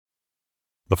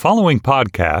The following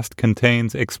podcast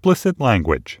contains explicit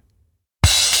language.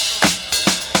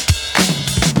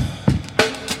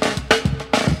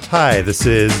 Hi, this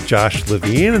is Josh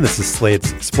Levine, and this is Slate's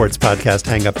sports podcast,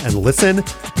 Hang Up and Listen,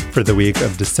 for the week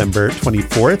of December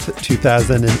 24th,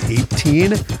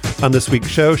 2018. On this week's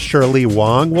show, Shirley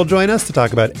Wong will join us to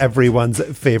talk about everyone's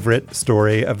favorite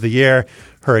story of the year,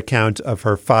 her account of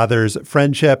her father's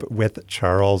friendship with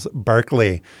Charles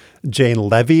Barkley. Jane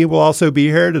Levy will also be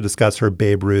here to discuss her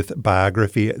Babe Ruth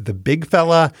biography, The Big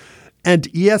Fella. And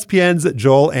ESPN's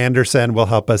Joel Anderson will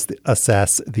help us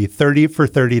assess the 30 for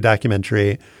 30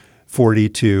 documentary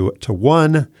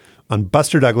 42-1 on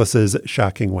Buster Douglas's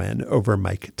shocking win over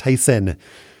Mike Tyson.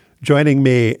 Joining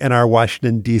me in our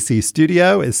Washington, D.C.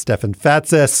 studio is Stefan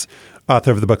Fatsis,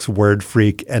 author of the books Word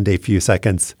Freak and A Few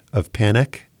Seconds of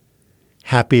Panic.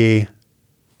 Happy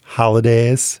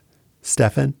holidays,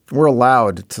 Stefan. We're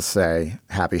allowed to say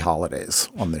happy holidays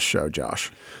on this show,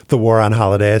 Josh. The war on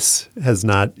holidays has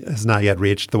not yet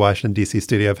reached the Washington, D.C.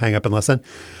 studio of Hang Up and Listen.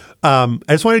 I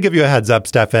just wanted to give you a heads up,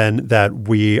 Stefan, that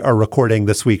we are recording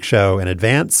this week's show in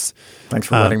advance. Thanks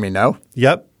for letting me know.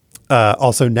 Yep.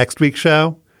 Also, next week's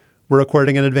show, we're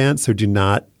recording in advance, so do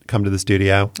not come to the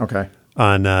studio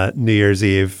on New Year's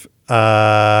Eve.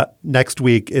 Next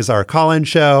week is our call-in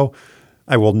show.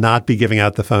 I will not be giving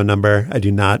out the phone number. I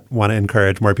do not want to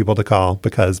encourage more people to call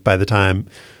because by the time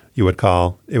you would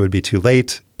call, it would be too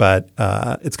late. But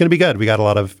it's going to be good. We got a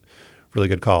lot of really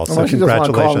good calls. Well, so congratulations. Just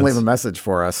want to call and leave a message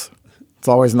for us. It's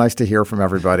always nice to hear from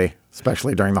everybody,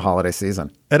 especially during the holiday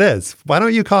season. It is. Why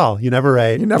don't you call? You never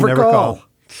write. You never call.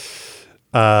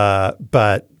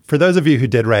 But for those of you who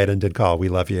did write and did call, we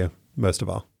love you most of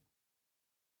all.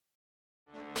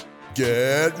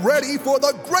 Get ready for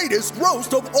the greatest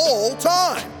roast of all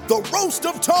time, the Roast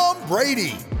of Tom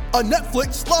Brady, a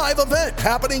Netflix live event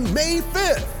happening May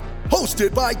 5th.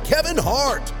 Hosted by Kevin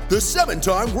Hart, the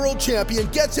 7-time world champion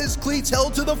gets his cleats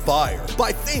held to the fire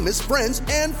by famous friends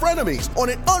and frenemies on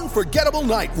an unforgettable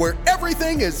night where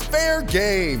everything is fair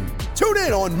game. Tune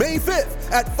in on May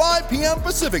 5th at 5 p.m.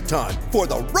 Pacific time for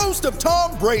the Roast of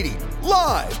Tom Brady,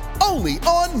 live only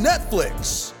on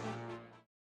Netflix.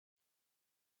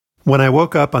 When I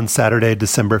woke up on Saturday,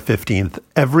 December 15th,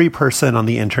 every person on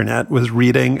the internet was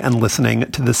reading and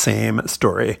listening to the same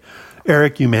story.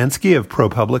 Eric Umansky of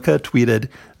ProPublica tweeted,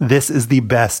 "This is the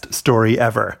best story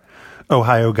ever."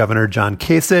 Ohio Governor John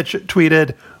Kasich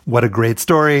tweeted, "What a great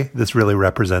story. This really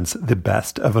represents the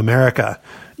best of America."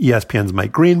 ESPN's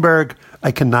Mike Greenberg, "I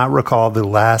cannot recall the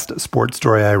last sports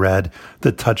story I read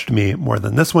that touched me more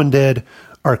than this one did."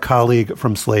 Our colleague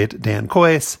from Slate, Dan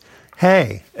Kois,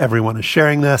 "Hey, everyone is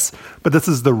sharing this, but this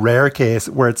is the rare case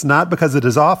where it's not because it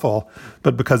is awful,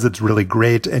 but because it's really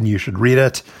great and you should read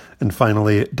it." And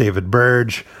finally, David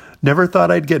Burge, "Never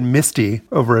thought I'd get misty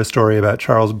over a story about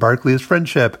Charles Barkley's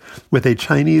friendship with a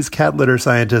Chinese cat litter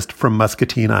scientist from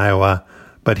Muscatine, Iowa,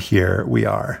 but here we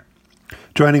are."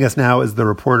 Joining us now is the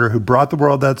reporter who brought the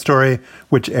world that story,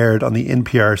 which aired on the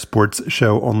NPR sports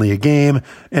show Only a Game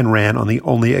and ran on the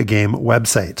Only a Game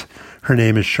website. Her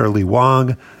name is Shirley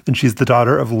Wong, and she's the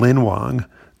daughter of Lin Wong,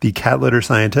 the cat litter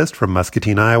scientist from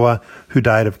Muscatine, Iowa, who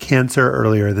died of cancer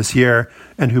earlier this year,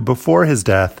 and who before his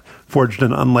death forged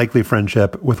an unlikely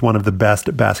friendship with one of the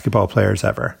best basketball players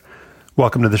ever.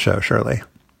 Welcome to the show, Shirley.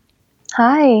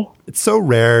 Hi. It's so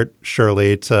rare,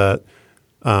 Shirley, to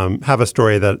have a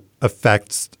story that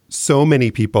affects so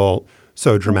many people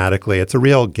so dramatically. It's a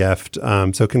real gift.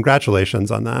 So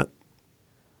congratulations on that.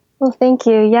 Well, thank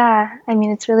you. Yeah. I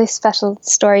mean, it's a really special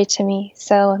story to me.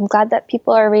 So I'm glad that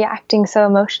people are reacting so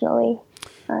emotionally.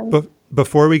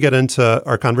 Before we get into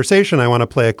our conversation, I want to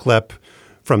play a clip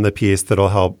from the piece that'll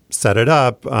help set it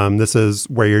up. This is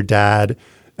where your dad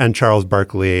and Charles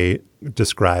Barkley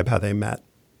describe how they met.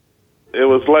 It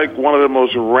was like one of the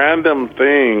most random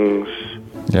things.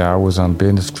 Yeah, I was on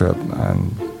business trip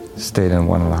and stayed in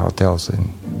one of the hotels and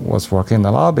was walking in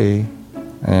the lobby,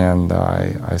 and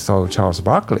I saw Charles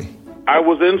Barkley. I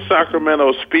was in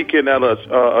Sacramento speaking at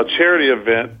a charity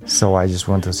event. So I just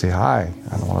went to say hi.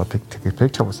 I don't want to take a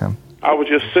picture with him. I was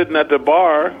just sitting at the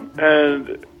bar,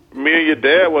 and me and your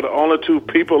dad were the only two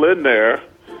people in there,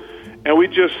 and we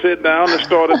just sit down and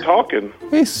started talking.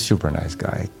 He's a super nice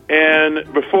guy. And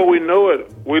before we knew it,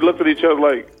 we looked at each other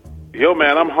like, "Yo,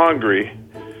 man, I'm hungry."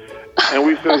 And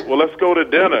we said, "Well, let's go to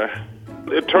dinner."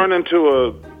 It turned into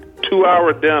a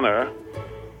 2-hour dinner.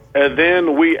 And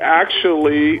then we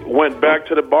actually went back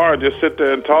to the bar and just sit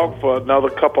there and talk for another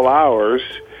couple hours.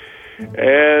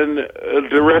 And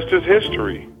the rest is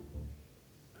history.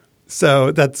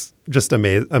 So that's just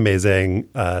amazing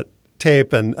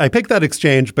tape. And I picked that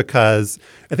exchange because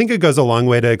I think it goes a long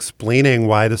way to explaining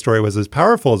why the story was as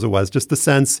powerful as it was, just the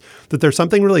sense that there's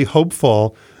something really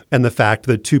hopeful in the fact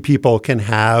that two people can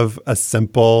have a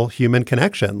simple human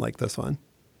connection like this one.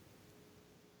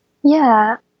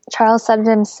 Yeah. Charles said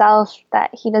himself that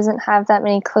he doesn't have that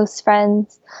many close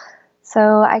friends.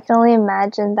 So I can only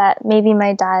imagine that maybe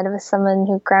my dad was someone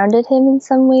who grounded him in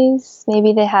some ways.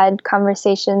 Maybe they had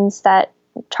conversations that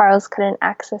Charles couldn't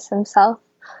access himself.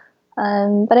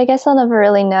 But I guess I'll never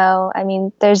really know. I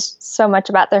mean, there's so much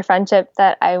about their friendship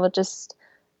that I will just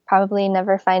probably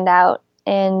never find out.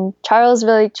 And Charles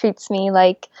really treats me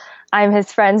like I'm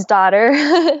his friend's daughter,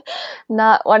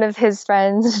 not one of his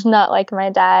friends, not like my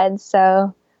dad.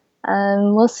 So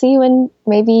we'll see when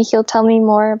maybe he'll tell me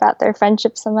more about their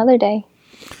friendship some other day.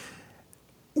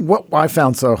 What I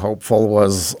found so hopeful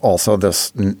was also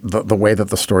the way that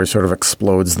the story sort of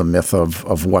explodes the myth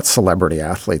of what celebrity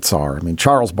athletes are. I mean,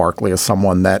 Charles Barkley is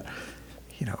someone that,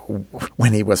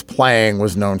 when he was playing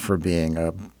was known for being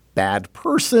a bad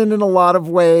person in a lot of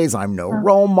ways. I'm no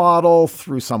role model,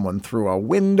 threw someone through a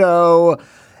window.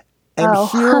 And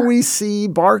here we see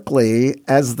Barkley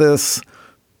as this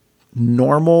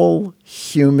normal,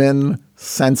 human,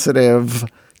 sensitive,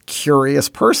 curious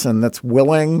person that's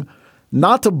willing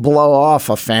not to blow off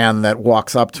a fan that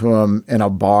walks up to him in a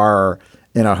bar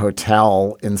in a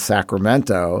hotel in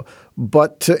Sacramento,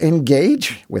 but to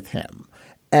engage with him.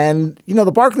 And,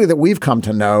 the Barkley that we've come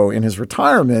to know in his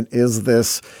retirement is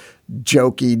this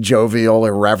jokey, jovial,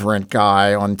 irreverent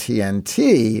guy on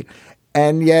TNT.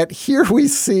 And yet here we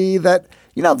see that,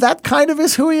 that kind of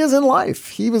is who he is in life.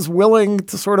 He was willing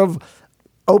to sort of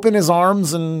open his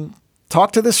arms and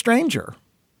talk to this stranger.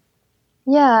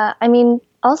 Yeah, I mean,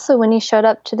 also when he showed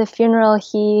up to the funeral,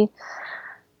 he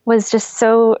was just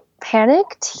so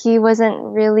panicked. He wasn't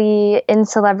really in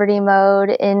celebrity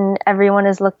mode, in everyone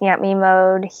is looking at me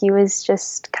mode. He was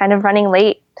just kind of running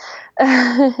late.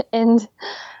 And,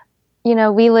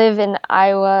 we live in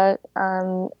Iowa,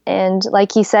 and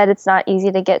like he said, it's not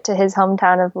easy to get to his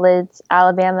hometown of Lids,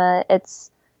 Alabama.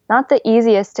 It's not the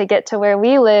easiest to get to where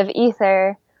we live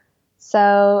either.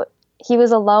 So he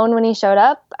was alone when he showed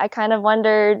up. I kind of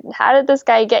wondered, how did this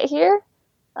guy get here?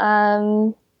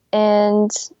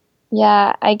 And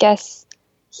yeah, I guess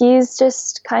he's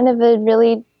just kind of a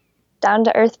really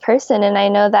down-to-earth person. And I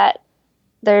know that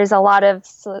there's a lot of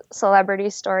celebrity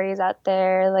stories out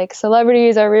there. Like,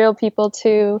 celebrities are real people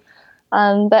too.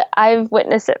 But I've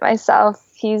witnessed it myself.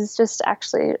 He's just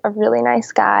actually a really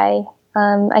nice guy.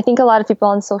 I think a lot of people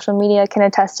on social media can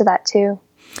attest to that too.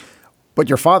 But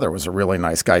your father was a really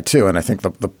nice guy too. And I think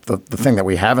the thing that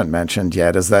we haven't mentioned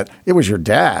yet is that it was your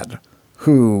dad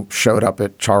who showed up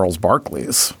at Charles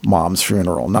Barkley's mom's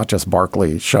funeral, not just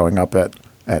Barkley showing up at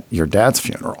your dad's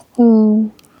funeral.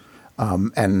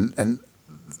 And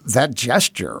that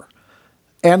gesture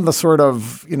and the sort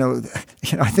of,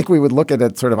 I think we would look at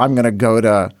it sort of, I'm going to go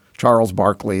to Charles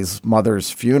Barkley's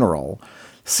mother's funeral,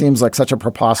 seems like such a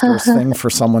preposterous thing for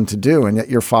someone to do. And yet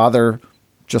your father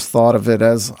just thought of it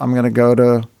as, I'm going to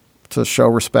go to show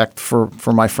respect for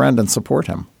my friend and support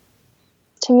him.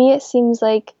 To me, it seems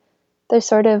like they're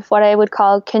sort of what I would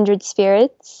call kindred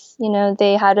spirits.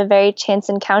 They had a very chance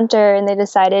encounter and they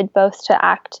decided both to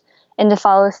act and to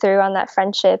follow through on that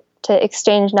friendship, to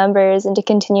exchange numbers and to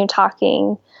continue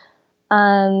talking.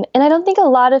 And I don't think a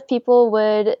lot of people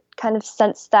would kind of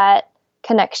sense that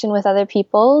connection with other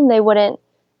people. They wouldn't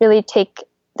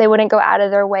go out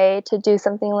of their way to do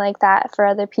something like that for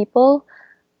other people.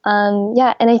 And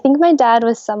I think my dad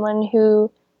was someone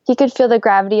who he could feel the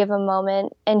gravity of a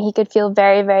moment and he could feel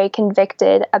very, very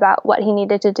convicted about what he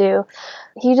needed to do.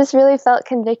 He just really felt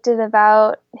convicted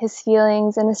about his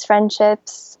feelings and his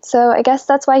friendships. So I guess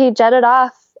that's why he jetted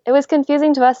off. It was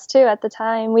confusing to us too at the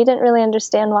time. We didn't really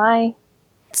understand why.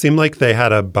 It seemed like they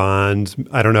had a bond.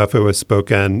 I don't know if it was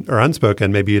spoken or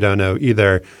unspoken. Maybe you don't know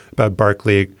either, about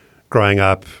Barkley growing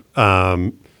up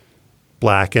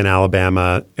Black in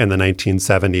Alabama in the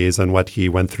 1970s and what he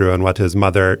went through and what his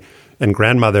mother and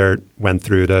grandmother went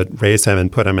through to raise him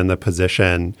and put him in the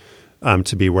position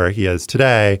to be where he is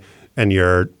today. And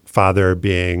your father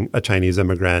being a Chinese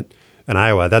immigrant in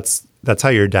Iowa. That's how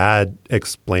your dad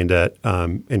explained it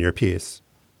in your piece.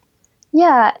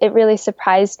 Yeah, it really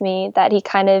surprised me that he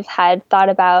kind of had thought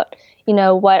about,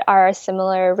 what are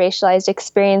similar racialized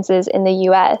experiences in the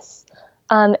U.S.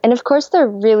 And of course, they're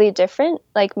really different.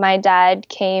 Like, my dad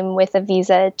came with a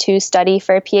visa to study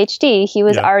for a PhD. He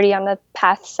was already on the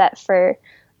path set for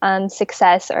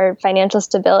success or financial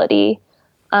stability,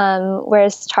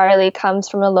 whereas Charlie comes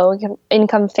from a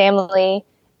low-income family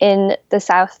in the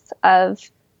south of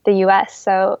the US.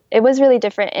 So it was really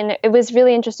different. And it was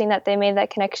really interesting that they made that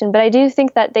connection. But I do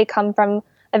think that they come from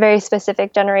a very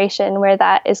specific generation where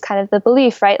that is kind of the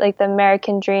belief, right? Like the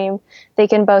American dream, they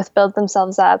can both build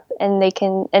themselves up and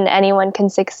anyone can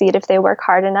succeed if they work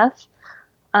hard enough.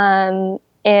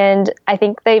 And I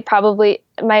think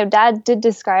my dad did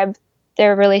describe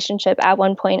their relationship at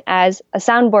one point as a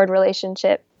soundboard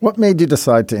relationship. What made you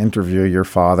decide to interview your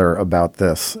father about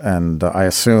this? And I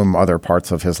assume other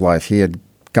parts of his life. He had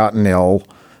gotten ill.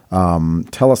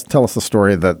 Tell us the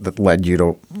story that led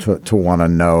you to want to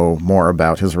know more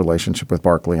about his relationship with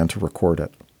Barkley and to record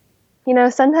it. You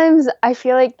know, sometimes I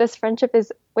feel like this friendship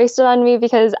is wasted on me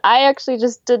because I actually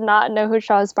just did not know who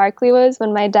Charles Barkley was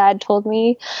when my dad told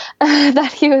me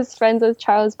that he was friends with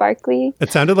Charles Barkley.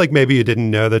 It sounded like maybe you didn't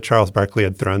know that Charles Barkley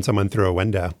had thrown someone through a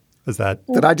window. Is that?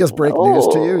 Did I just break news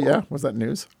to you? Yeah. Was that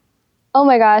news? Oh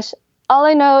my gosh. All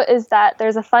I know is that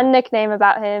there's a fun nickname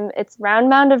about him. It's Round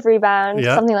Mound of Rebound,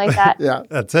 something like that. Yeah.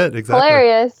 That's it. Exactly.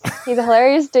 Hilarious. He's a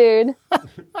hilarious dude.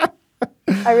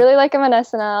 I really like him on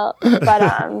SNL.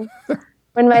 But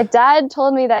when my dad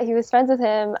told me that he was friends with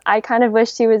him, I kind of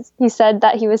wished he said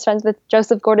that he was friends with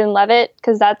Joseph Gordon-Levitt,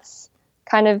 because that's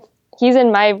kind of, he's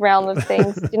in my realm of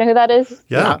things. Do you know who that is?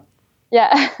 Yeah.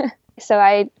 Yeah. So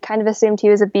I kind of assumed he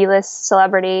was a B-list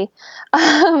celebrity.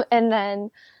 And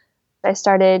then I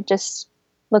started just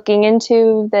looking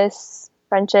into this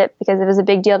friendship because it was a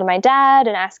big deal to my dad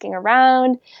and asking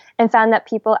around, and found that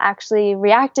people actually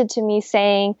reacted to me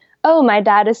saying, "Oh, my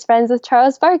dad is friends with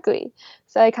Charles Barkley."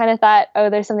 So I kind of thought, oh,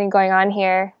 there's something going on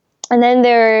here. And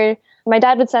then my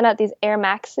dad would send out these Air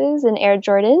Maxes and Air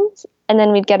Jordans, and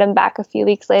then we'd get them back a few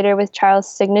weeks later with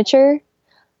Charles' signature.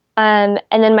 And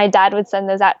then my dad would send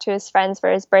those out to his friends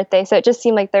for his birthday. So it just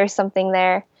seemed like there's something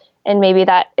there, and maybe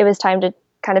that it was time to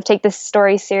kind of take this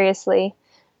story seriously.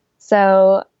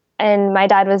 So, and my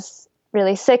dad was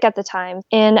really sick at the time,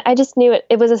 and I just knew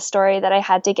it was a story that I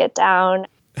had to get down.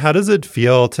 How does it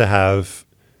feel to have,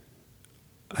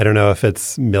 I don't know if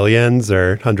it's millions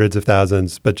or hundreds of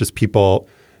thousands, but just people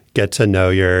get to know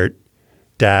your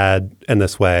dad in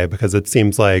this way? Because it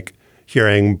seems like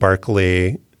hearing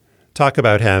Barkley talk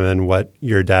about him and what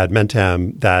your dad meant to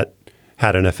him, that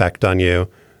had an effect on you.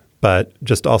 But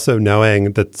just also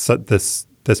knowing that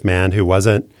this man who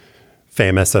wasn't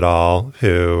famous at all,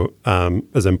 who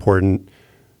was important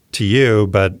to you,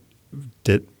 but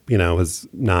was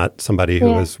not somebody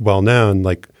who was well known,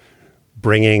 like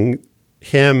bringing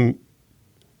him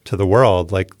to the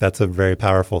world, like that's a very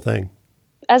powerful thing.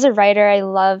 As a writer, I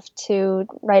love to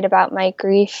write about my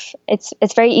grief. It's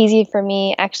very easy for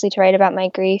me actually to write about my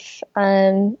grief.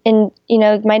 And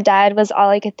my dad was all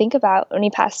I could think about when he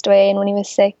passed away and when he was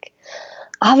sick,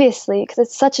 obviously, because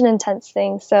it's such an intense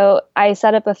thing. So I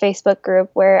set up a Facebook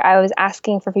group where I was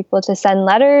asking for people to send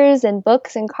letters and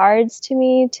books and cards to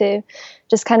me to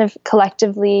just kind of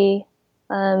collectively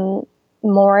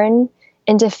mourn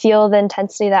and to feel the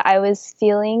intensity that I was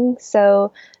feeling.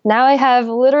 So now I have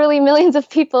literally millions of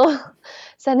people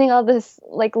sending all this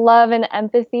like love and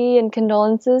empathy and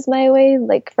condolences my way,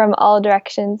 like from all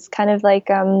directions, kind of like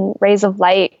rays of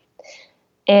light.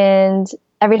 And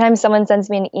every time someone sends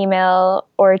me an email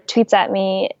or tweets at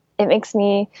me, it makes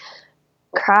me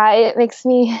cry. It makes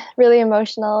me really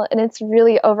emotional, and it's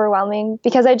really overwhelming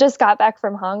because I just got back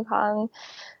from Hong Kong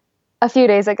a few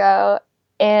days ago,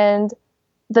 and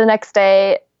the next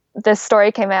day this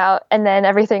story came out and then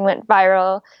everything went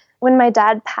viral. When my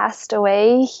dad passed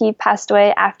away, he passed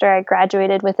away after I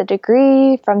graduated with a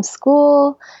degree from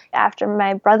school, after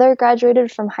my brother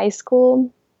graduated from high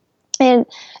school. And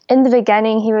in the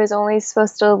beginning, he was only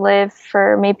supposed to live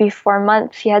for maybe 4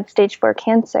 months. He had stage 4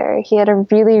 cancer. He had a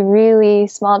really, really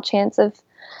small chance of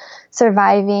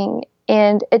surviving.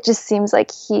 And it just seems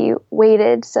like he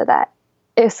waited so that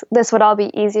this would all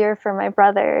be easier for my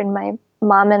brother and my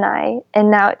mom and I.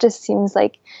 And now it just seems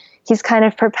like he's kind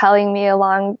of propelling me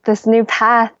along this new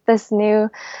path, this new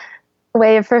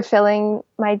way of fulfilling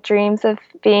my dreams of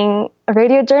being a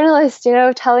radio journalist,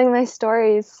 telling my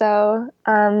stories. So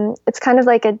it's kind of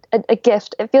like a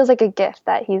gift. It feels like a gift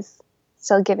that he's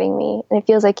still giving me. And it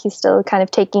feels like he's still kind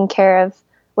of taking care of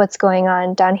what's going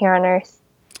on down here on Earth.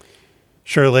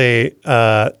 Shirley,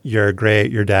 you're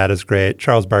great. Your dad is great.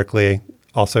 Charles Barkley,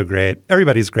 also great.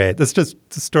 Everybody's great. The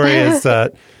story has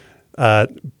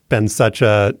been such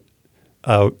a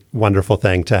wonderful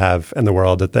thing to have in the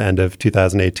world at the end of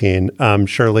 2018.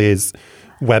 Shirley's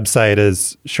website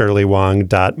is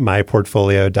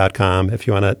shirleywong.myportfolio.com. If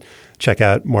you want to check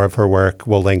out more of her work,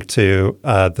 we'll link to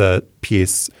the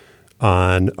piece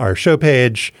on our show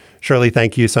page. Shirley,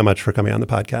 thank you so much for coming on the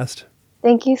podcast.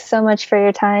 Thank you so much for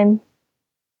your time.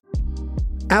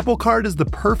 Apple Card is the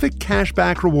perfect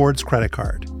cashback rewards credit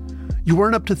card. You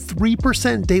earn up to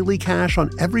 3% daily cash on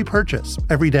every purchase,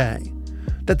 every day.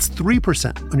 That's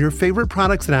 3% on your favorite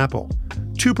products at Apple,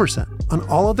 2% on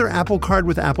all other Apple Card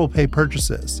with Apple Pay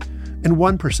purchases, and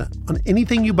 1% on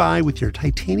anything you buy with your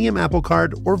titanium Apple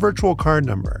Card or virtual card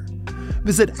number.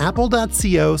 Visit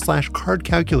apple.co/card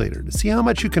calculator to see how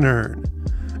much you can earn.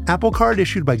 Apple Card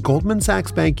issued by Goldman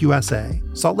Sachs Bank USA,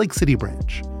 Salt Lake City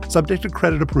branch. Subject to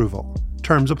credit approval.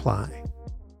 Terms apply.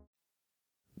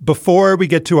 Before we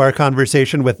get to our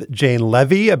conversation with Jane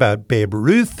Levy about Babe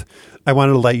Ruth, I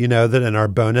wanted to let you know that in our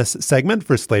bonus segment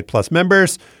for Slate Plus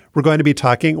members, we're going to be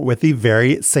talking with the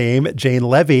very same Jane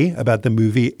Levy about the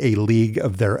movie A League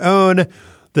of Their Own,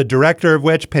 the director of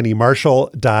which, Penny Marshall,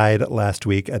 died last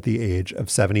week at the age of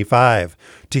 75.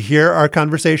 To hear our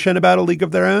conversation about A League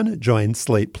of Their Own, join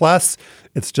Slate Plus.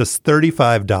 It's just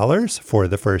 $35 for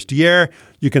the first year.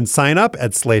 You can sign up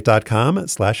at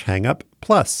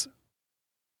slate.com/hangup+.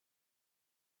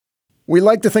 We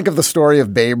like to think of the story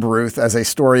of Babe Ruth as a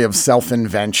story of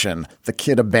self-invention, the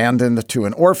kid abandoned to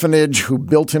an orphanage who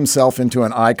built himself into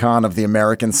an icon of the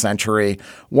American century,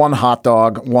 one hot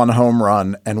dog, one home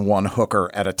run, and one hooker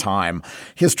at a time.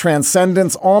 His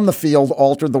transcendence on the field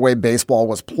altered the way baseball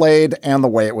was played and the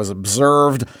way it was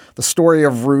observed. The story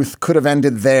of Ruth could have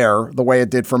ended there, the way it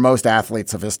did for most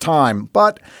athletes of his time.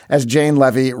 But as Jane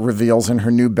Levy reveals in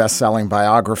her new best-selling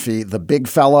biography, The Big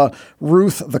Fella,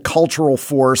 Ruth, the cultural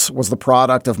force, was the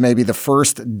product of maybe the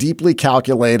first deeply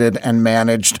calculated and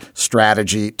managed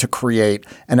strategy to create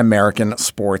an American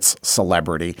sports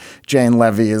celebrity. Jane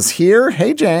Levy is here.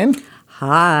 Hey, Jane.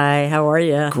 Hi, how are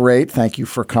you? Great. Thank you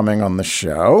for coming on the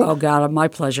show. Oh, God, my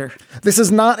pleasure. This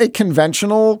is not a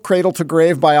conventional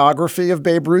cradle-to-grave biography of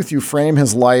Babe Ruth. You frame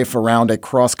his life around a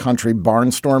cross-country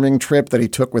barnstorming trip that he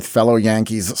took with fellow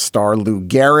Yankees star Lou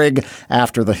Gehrig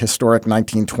after the historic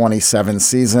 1927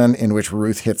 season in which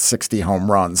Ruth hit 60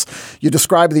 home runs. You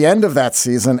describe the end of that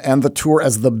season and the tour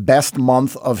as the best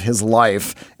month of his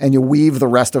life, and you weave the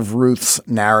rest of Ruth's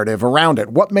narrative around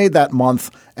it. What made that month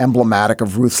emblematic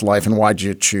of Ruth's life, and why did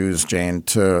you choose, Jane,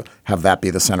 to have that be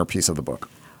the centerpiece of the book?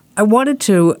 I wanted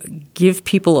to give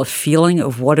people a feeling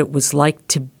of what it was like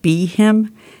to be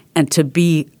him and to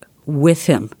be with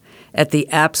him at the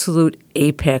absolute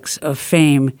apex of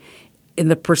fame in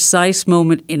the precise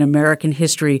moment in American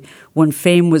history when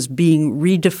fame was being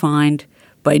redefined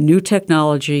by new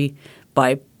technology,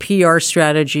 by PR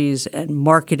strategies and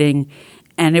marketing,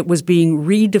 and it was being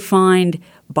redefined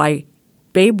by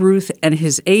Babe Ruth and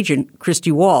his agent,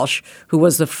 Christy Walsh, who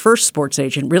was the first sports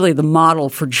agent, really the model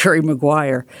for Jerry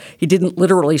Maguire. He didn't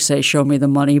literally say, "Show me the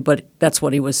money," but that's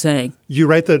what he was saying. You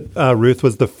write that Ruth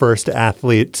was the first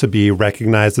athlete to be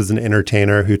recognized as an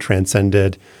entertainer who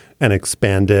transcended and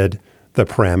expanded the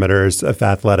parameters of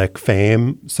athletic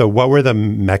fame. So what were the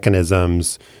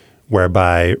mechanisms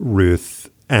whereby Ruth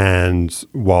and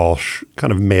Walsh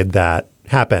kind of made that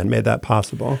happen, made that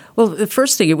possible? Well, the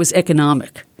first thing, it was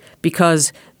economic.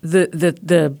 Because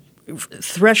the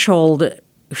threshold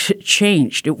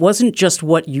changed. It wasn't just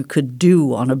what you could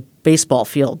do on a baseball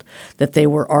field that they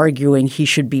were arguing he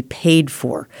should be paid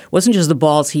for. It wasn't just the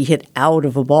balls he hit out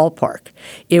of a ballpark.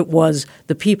 It was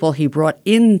the people he brought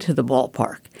into the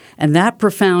ballpark. And that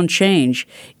profound change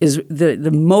is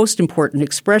the most important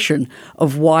expression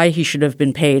of why he should have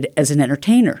been paid as an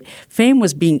entertainer. Fame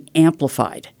was being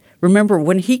amplified. Remember,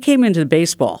 when he came into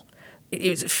baseball,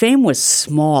 fame was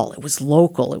small. It was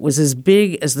local. It was as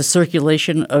big as the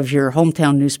circulation of your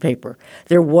hometown newspaper.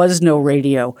 There was no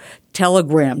radio.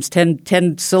 Telegrams,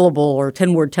 10-syllable or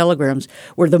 10-word telegrams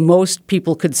were the most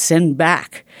people could send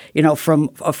back, from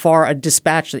afar, a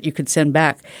dispatch that you could send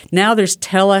back. Now there's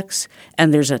telex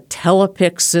and there's a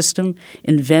telepix system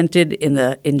invented in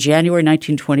January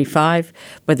 1925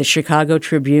 by the Chicago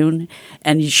Tribune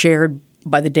and shared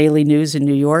by the Daily News in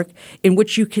New York, in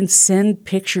which you can send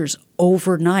pictures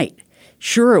overnight.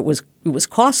 Sure, it was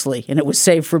costly and it was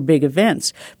saved for big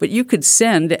events, but you could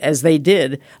send, as they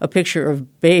did, a picture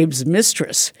of Babe's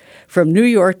mistress from New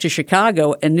York to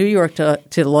Chicago and New York to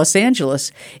Los Angeles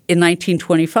in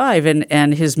 1925,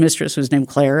 and his mistress was named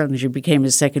Claire, and she became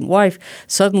his second wife.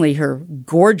 Suddenly her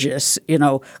gorgeous,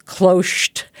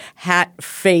 cloached hat,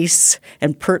 face,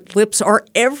 and pert lips are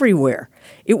everywhere.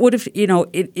 It would have,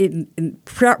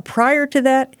 prior to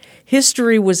that,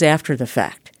 history was after the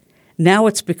fact. Now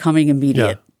it's becoming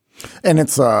immediate. Yeah. And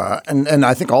it's and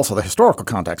I think also the historical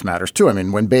context matters too. I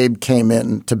mean, when Babe came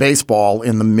into baseball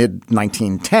in the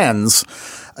mid-1910s,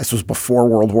 this was before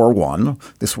World War I.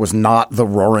 This was not the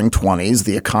Roaring '20s.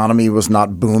 The economy was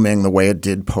not booming the way it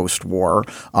did post-war,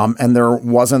 and there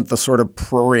wasn't the sort of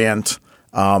prurient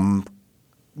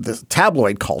this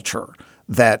tabloid culture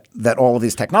that all of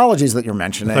these technologies that you're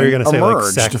mentioning I thought you were going to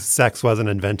emerged. say like sex wasn't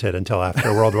invented until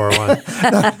after World War I.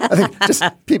 I think just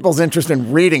people's interest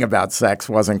in reading about sex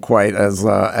wasn't quite as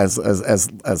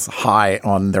high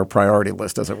on their priority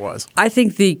list as it was. I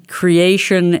think the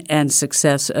creation and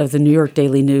success of the New York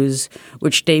Daily News,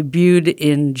 which debuted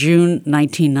in June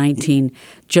 1919,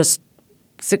 just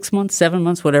 6 months, 7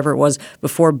 months, whatever it was,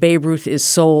 before Babe Ruth is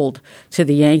sold to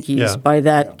the Yankees by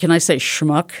that, can I say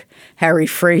schmuck, Harry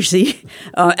Frazee,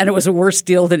 and it was a worse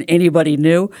deal than anybody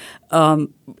knew.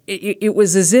 It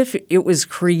was as if it was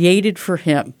created for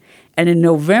him. And in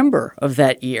November of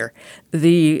that year,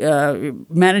 the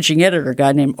managing editor, a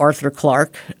guy named Arthur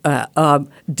Clarke,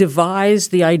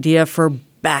 devised the idea for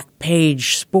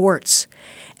Backpage Sports.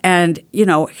 And,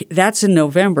 that's in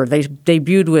November. They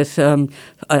debuted with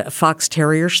a Fox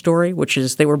Terrier story, which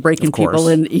is they were breaking people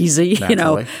in easy,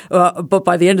 but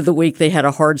by the end of the week, they had a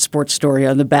hard sports story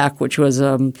on the back, which was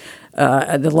the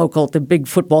big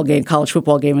football game, college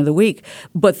football game of the week.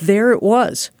 But there it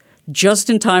was, just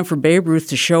in time for Babe Ruth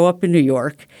to show up in New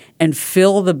York and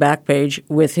fill the back page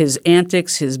with his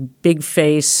antics, his big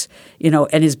face,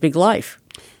 and his big life.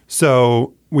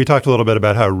 So we talked a little bit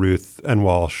about how Ruth and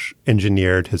Walsh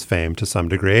engineered his fame to some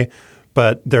degree,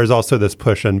 but there's also this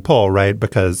push and pull, right?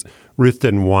 Because Ruth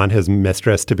didn't want his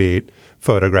mistress to be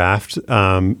photographed.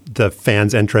 The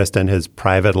fans' interest in his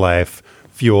private life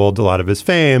fueled a lot of his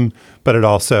fame, but it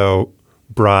also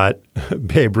brought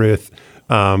Babe Ruth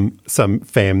some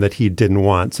fame that he didn't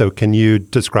want. So can you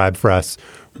describe for us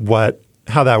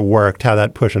how that worked, how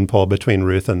that push and pull between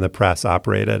Ruth and the press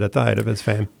operated at the height of his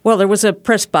fame? Well, there was a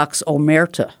press box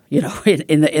omerta,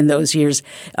 in those years.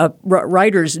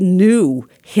 Writers knew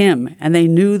him and they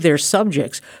knew their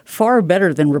subjects far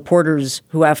better than reporters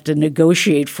who have to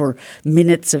negotiate for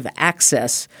minutes of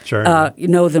access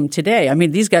know them today. I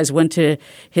mean, these guys went to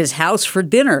his house for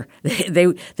dinner.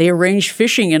 They arranged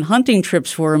fishing and hunting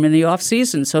trips for him in the off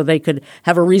season so they could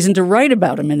have a reason to write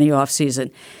about him in the off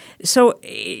season. So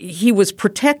he was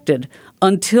protected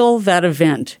until that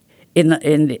event in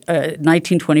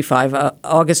 1925,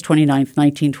 August 29th,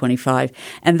 1925.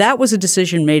 And that was a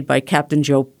decision made by Captain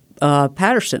Joe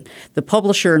Patterson, the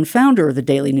publisher and founder of the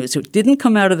Daily News. It didn't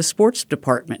come out of the sports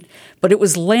department, but it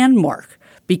was landmark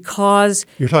because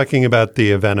you're talking about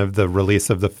the event of the release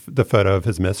of the photo of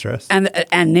his mistress and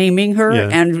naming her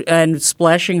and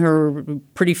splashing her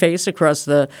pretty face across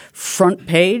the front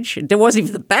page. There wasn't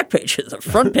even the back page; it was the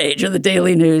front page of the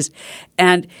Daily News,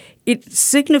 and it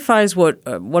signifies what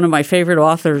one of my favorite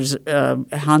authors,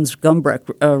 Hans Gumbrecht,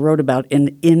 wrote about in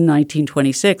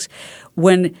 1926,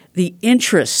 when the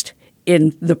interest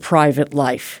in the private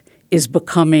life is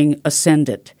becoming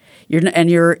ascendant.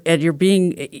 You're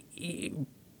being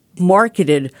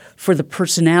marketed for the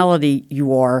personality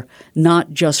you are,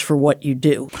 not just for what you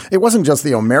do. It wasn't just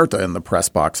the omerta in the press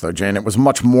box, though, Jane. It was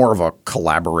much more of a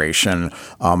collaboration.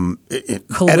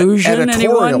 Collusion,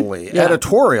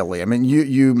 editorially. I mean,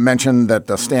 you mentioned that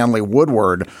Stanley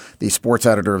Woodward, the sports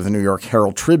editor of the New York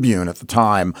Herald Tribune at the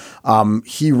time,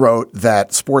 he wrote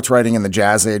that sports writing in the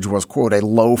Jazz Age was, quote, a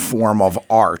low form of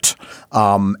art.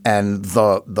 And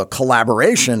the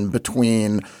collaboration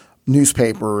between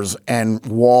newspapers and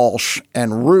Walsh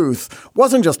and Ruth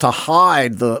wasn't just to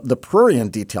hide the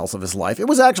prurient details of his life. It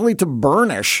was actually to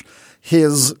burnish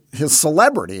his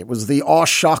celebrity. It was the aw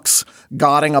shucks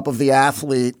godding up of the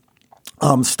athlete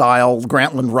style,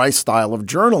 Grantland Rice style of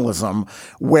journalism,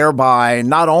 whereby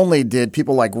not only did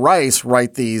people like Rice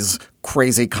write these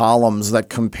crazy columns that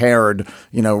compared,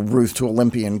 Ruth to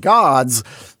Olympian gods,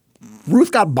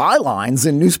 Ruth got bylines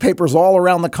in newspapers all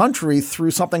around the country through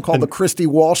something called the Christy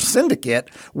Walsh Syndicate,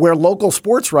 where local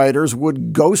sports writers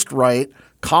would ghostwrite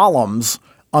columns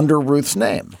under Ruth's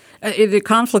name. The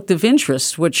conflict of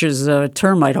interest, which is a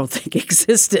term I don't think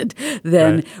existed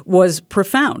then, was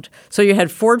profound. So you had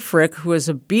Ford Frick, who was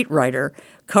a beat writer,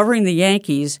 covering the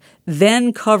Yankees,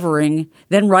 then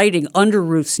writing under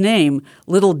Ruth's name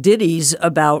little ditties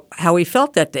about how he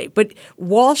felt that day. But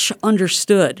Walsh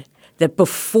understood that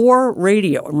before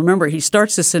radio, and remember, he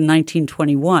starts this in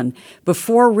 1921,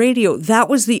 before radio, that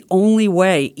was the only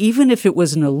way, even if it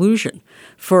was an illusion,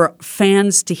 for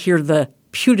fans to hear the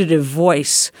putative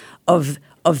voice of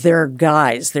their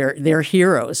guys, their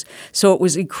heroes. So it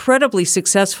was incredibly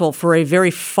successful for a very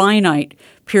finite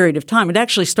period of time. It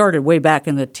actually started way back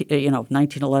in the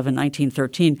 1911,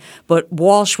 1913, but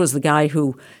Walsh was the guy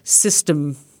who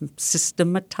systematized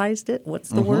it. What's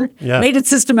the word? Yeah. Made it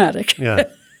systematic. Yeah.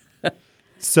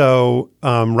 So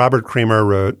Robert Creamer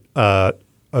wrote a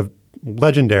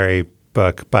legendary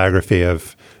book, biography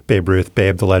of Babe Ruth,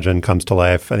 Babe the Legend Comes to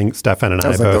Life. I think Stefan and I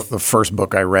both. That was the first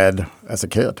book I read as a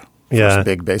kid. First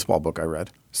big baseball book I read.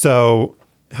 So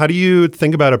how do you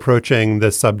think about approaching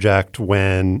this subject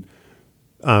when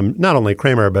not only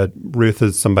Kramer, but Ruth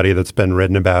is somebody that's been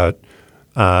written about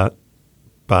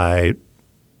by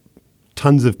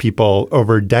tons of people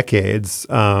over decades.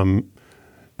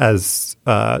 As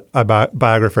a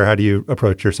biographer, how do you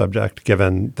approach your subject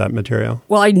given that material?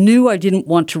 Well, I knew I didn't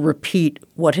want to repeat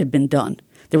what had been done.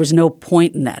 There was no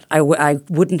point in that. I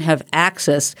wouldn't have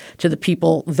access to the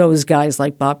people those guys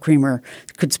like Bob Kramer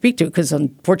could speak to because,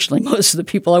 unfortunately, most of the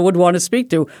people I would want to speak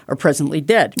to are presently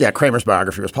dead. Yeah, Kramer's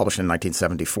biography was published in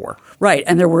 1974. Right,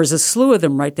 and there was a slew of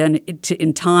them right then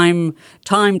timed,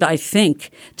 I think,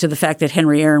 to the fact that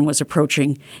Henry Aaron was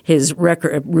approaching his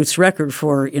record, Ruth's record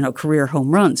for career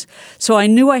home runs. So I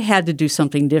knew I had to do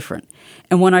something different.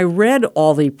 And when I read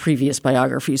all the previous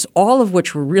biographies, all of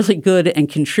which were really good and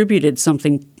contributed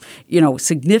something,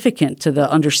 significant to the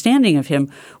understanding of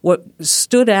him, what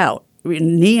stood out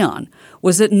in neon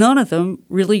was that none of them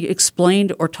really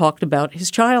explained or talked about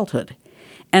his childhood.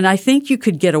 And I think you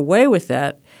could get away with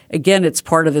that. Again, it's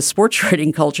part of the sports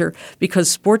writing culture because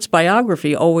sports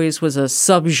biography always was a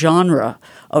subgenre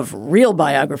of real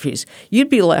biographies. You'd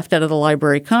be laughed out of the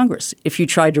Library of Congress if you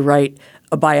tried to write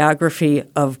a biography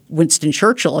of Winston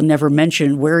Churchill and never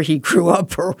mention where he grew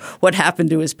up or what happened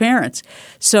to his parents.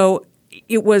 So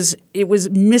it was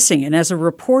missing. And as a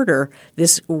reporter,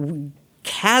 this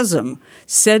chasm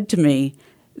said to me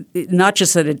not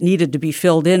just that it needed to be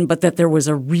filled in, but that there was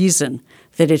a reason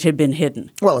that it had been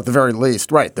hidden. Well, at the very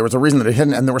least, right. There was a reason that it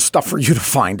hidden, and there was stuff for you to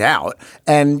find out.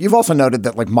 And you've also noted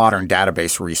that modern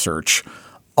database research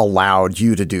allowed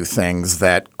you to do things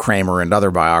that Kramer and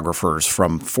other biographers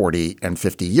from 40 and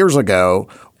 50 years ago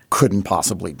couldn't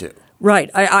possibly do.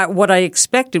 Right. What I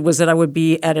expected was that I would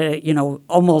be at a,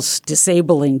 almost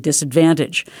disabling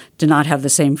disadvantage to not have the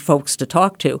same folks to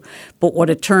talk to. But what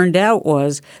it turned out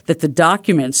was that the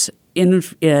documents in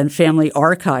family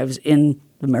archives in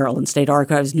the Maryland State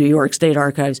Archives, New York State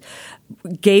Archives,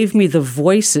 gave me the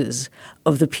voices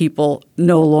of the people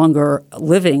no longer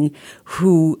living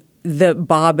who the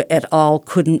Bob et al.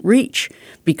 Couldn't reach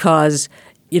because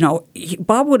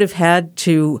Bob would have had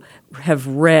to have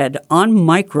read on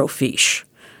microfiche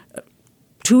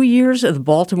 2 years of the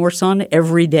Baltimore Sun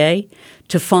every day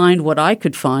to find what I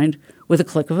could find with a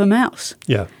click of a mouse.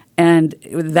 Yeah. And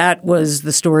that was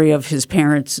the story of his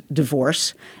parents'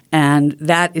 divorce. And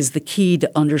that is the key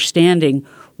to understanding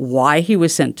why he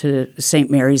was sent to St.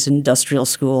 Mary's Industrial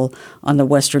School on the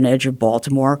western edge of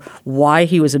Baltimore, why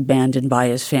he was abandoned by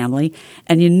his family.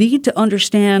 And you need to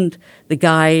understand the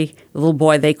guy, the little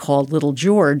boy they called Little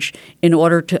George, in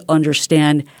order to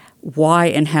understand why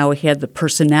and how he had the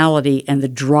personality and the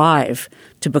drive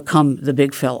to become the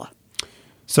big fella.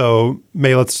 So,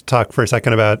 May, let's talk for a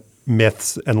second about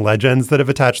myths and legends that have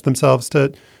attached themselves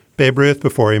to Babe Ruth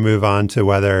before we move on to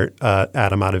whether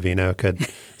Adam Ottavino could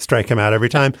strike him out every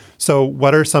time. So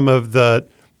what are some of the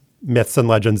myths and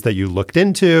legends that you looked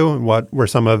into, and what were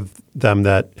some of them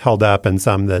that held up and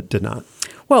some that did not?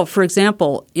 Well, for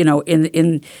example,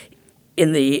 in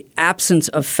the absence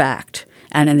of fact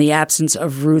and in the absence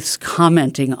of Ruth's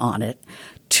commenting on it,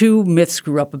 two myths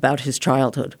grew up about his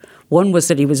childhood. One was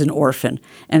that he was an orphan,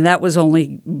 and that was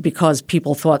only because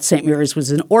people thought St. Mary's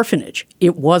was an orphanage.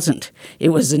 It wasn't. It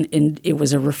was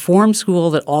a reform school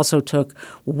that also took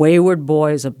wayward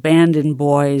boys, abandoned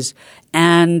boys,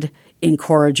 and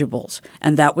incorrigibles.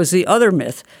 And that was the other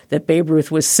myth, that Babe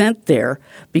Ruth was sent there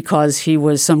because he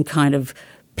was some kind of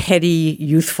petty,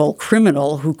 youthful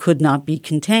criminal who could not be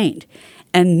contained.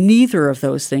 And neither of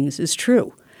those things is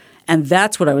true. And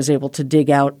that's what I was able to dig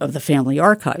out of the family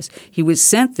archives. He was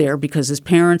sent there because his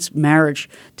parents' marriage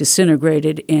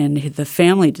disintegrated and the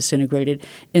family disintegrated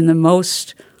in the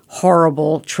most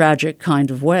horrible, tragic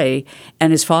kind of way.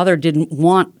 And his father didn't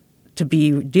want to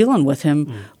be dealing with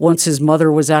him once his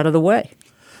mother was out of the way.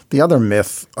 The other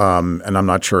myth, and I'm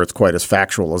not sure it's quite as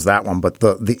factual as that one, but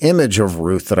the image of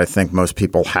Ruth that I think most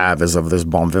people have is of this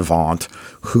bon vivant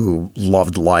who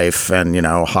loved life and,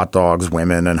 hot dogs,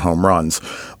 women, and home runs.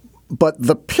 But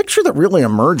the picture that really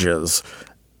emerges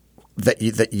that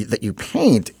you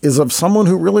paint is of someone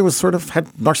who really was sort of had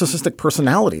narcissistic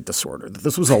personality disorder. That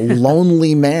this was a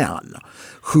lonely man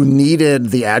who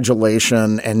needed the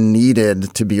adulation and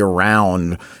needed to be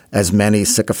around as many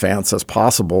sycophants as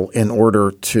possible in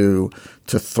order to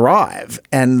thrive.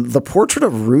 And the portrait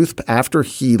of Ruth after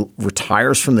he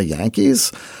retires from the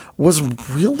Yankees was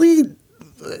really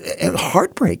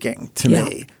heartbreaking to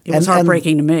me. It was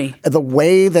heartbreaking to me. The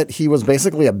way that he was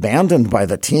basically abandoned by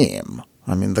the team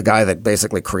I mean, the guy that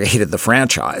basically created the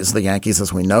franchise, the Yankees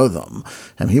as we know them,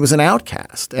 and he was an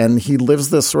outcast, and he lives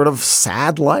this sort of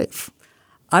sad life.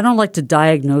 I don't like to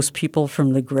diagnose people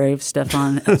from the grave,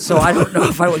 Stefan, so I don't know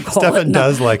if I would call Stefan it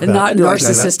does like that. not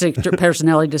narcissistic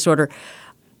personality disorder.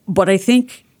 But I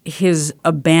think his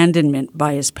abandonment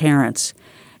by his parents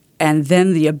and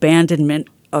then the abandonment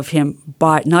of him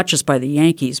by not just by the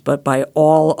Yankees but by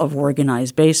all of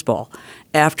organized baseball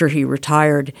after he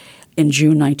retired in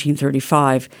June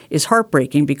 1935 is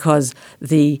heartbreaking because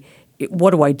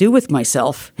what do I do with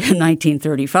myself in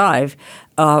 1935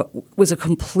 was a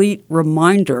complete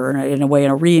reminder, in a way,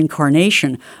 a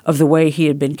reincarnation of the way he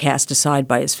had been cast aside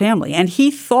by his family. And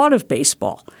he thought of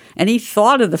baseball, and he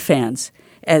thought of the fans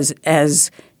as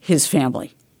his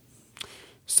family.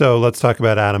 So let's talk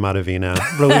about Adam Ottavino,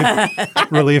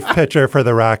 relief pitcher for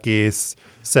the Rockies.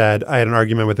 Said, I had an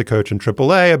argument with the coach in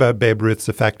AAA about Babe Ruth's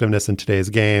effectiveness in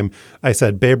today's game. I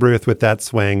said, Babe Ruth with that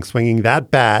swinging that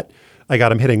bat, I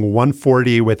got him hitting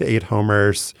 140 with 8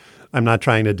 homers. I'm not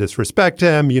trying to disrespect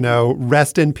him,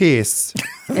 rest in peace.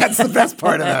 That's the best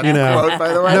part of that quote,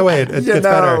 by the way. No, wait, it's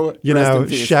better.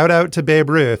 Shout out to Babe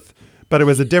Ruth. But it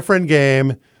was a different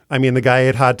game. I mean, the guy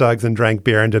ate hot dogs and drank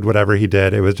beer and did whatever he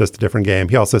did. It was just a different game.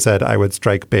 He also said, I would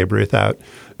strike Babe Ruth out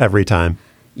every time.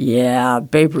 Yeah,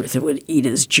 Babe Ruth would eat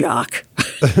his jock.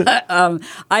 You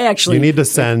need to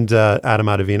send Adam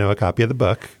Ottavino a copy of the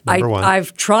book, number one.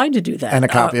 I've tried to do that. And a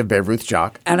copy of Babe Ruth's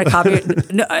jock. And a copy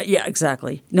yeah,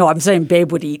 exactly. No, I'm saying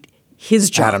Babe would eat his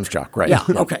jock. Adam's jock, right. Yeah,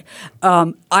 okay.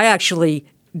 I actually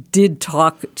did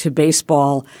talk to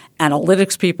baseball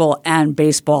analytics people and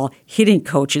baseball hitting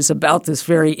coaches about this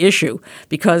very issue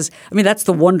because, I mean, that's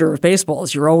the wonder of baseball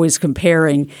is you're always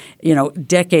comparing,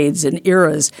 decades and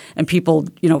eras and people,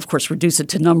 of course, reduce it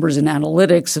to numbers and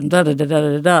analytics and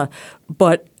da-da-da-da-da-da.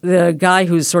 But the guy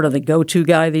who's sort of the go-to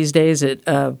guy these days at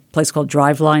a place called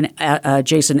Driveline,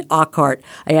 Jason Ockart,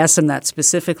 I asked him that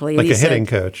specifically. Like a hitting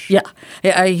coach. Yeah.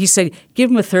 He said, give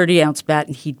him a 30-ounce bat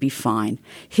and he'd be fine.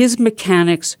 His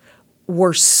mechanics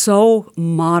were so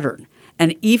modern,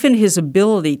 and even his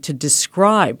ability to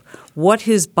describe what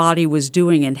his body was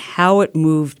doing and how it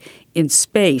moved in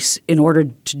space in order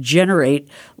to generate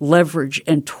leverage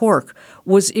and torque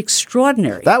was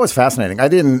extraordinary. That was fascinating.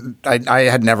 I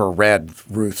had never read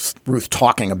Ruth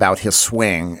talking about his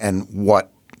swing and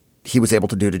what he was able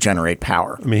to do to generate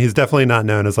power. I mean, he's definitely not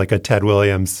known as like a Ted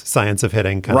Williams science of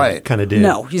hitting kind of dude.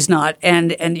 No, he's not.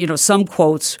 And some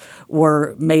quotes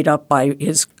were made up by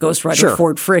his ghostwriter, Sure.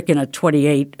 Ford Frick, in a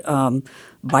 28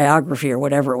 biography or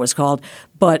whatever it was called.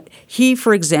 But he,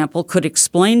 for example, could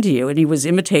explain to you, and he was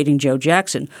imitating Joe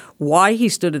Jackson, why he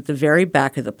stood at the very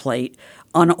back of the plate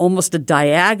on almost a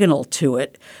diagonal to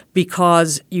it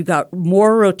because you got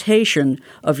more rotation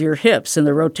of your hips, and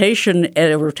the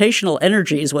rotational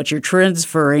energy is what you're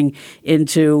transferring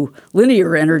into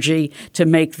linear energy to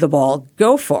make the ball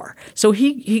go far. So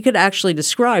he could actually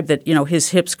describe that his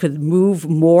hips could move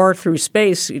more through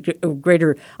space,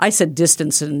 greater. I said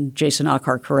distance, and Jason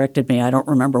Ockart corrected me. I don't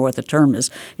remember what the term is.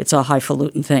 It's a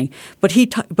highfalutin thing, but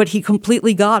he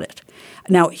completely got it.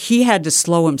 Now, he had to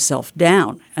slow himself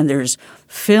down, and there's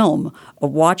film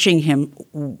of watching him,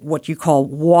 what you call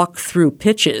walk through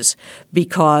pitches,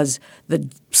 because the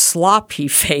slop he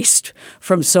faced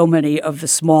from so many of the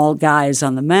small guys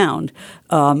on the mound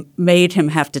made him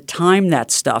have to time that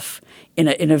stuff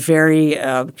in a very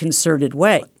concerted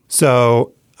way.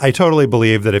 So I totally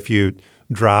believe that if you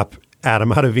drop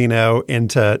Adam Ottavino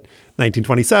into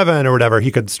 1927 or whatever, he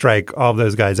could strike all of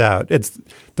those guys out.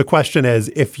 The question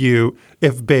is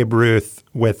if Babe Ruth,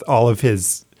 with all of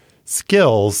his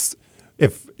skills,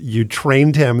 if you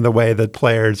trained him the way that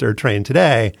players are trained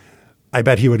today, I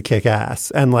bet he would kick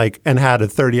ass and had a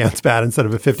 30-ounce bat instead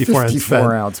of a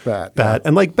 54-ounce bat. Yeah.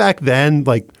 And back then,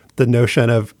 the notion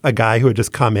of a guy who would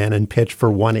just come in and pitch for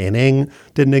one inning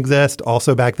didn't exist.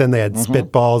 Also, back then they had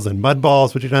spitballs and mud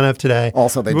balls, which you don't have today.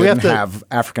 Also, they didn't have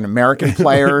African American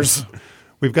players.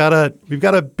 We've got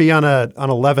to be on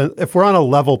a level. If we're on a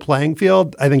level playing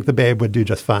field, I think the Babe would do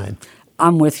just fine.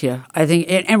 I'm with you. I think,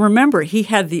 and remember, he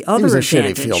had the other advantage. He was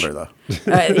a shitty fielder,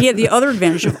 though. He had the other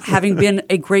advantage of having been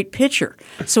a great pitcher.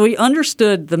 So he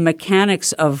understood the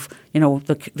mechanics of,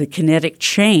 the kinetic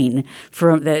chain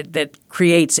that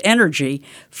creates energy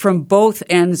from both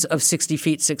ends of 60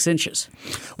 feet 6 inches.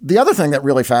 The other thing that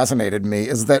really fascinated me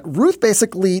is that Ruth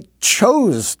basically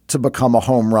chose to become a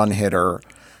home run hitter,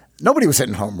 nobody was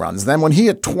hitting home runs. Then when he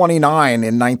hit 29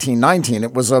 in 1919,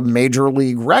 it was a major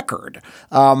league record.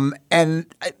 And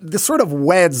this sort of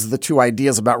weds the two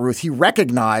ideas about Ruth. He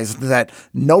recognized that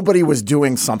nobody was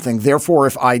doing something. Therefore,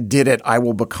 if I did it, I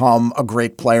will become a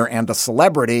great player and a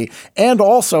celebrity. And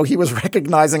also he was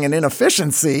recognizing an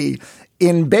inefficiency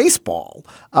in baseball.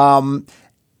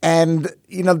 And,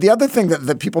 you know, the other thing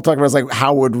that people talk about is like,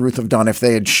 how would Ruth have done if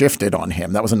they had shifted on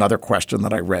him? That was another question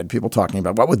that I read, people talking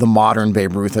about what would the modern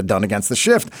Babe Ruth have done against the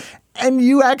shift? And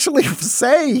you actually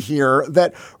say here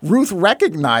that Ruth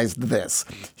recognized this.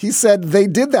 He said, they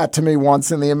did that to me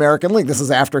once in the American League. This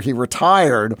is after he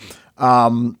retired.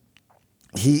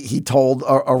 He told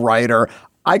a writer,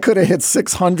 I could have hit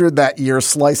 600 that year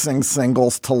slicing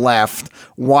singles to left.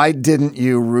 Why didn't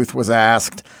you? Ruth was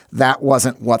asked. That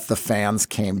wasn't what the fans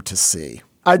came to see.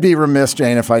 I'd be remiss,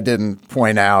 Jane, if I didn't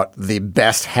point out the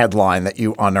best headline that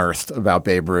you unearthed about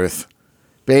Babe Ruth.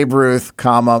 Babe Ruth,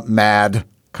 mad,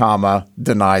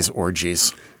 denies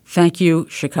orgies. Thank you,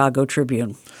 Chicago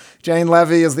Tribune. Jane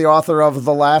Levy is the author of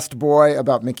The Last Boy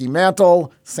about Mickey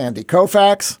Mantle, Sandy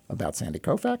Koufax, about Sandy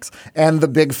Koufax, and The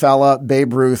Big Fella,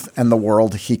 Babe Ruth, and the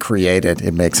World He Created.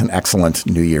 It makes an excellent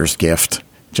New Year's gift.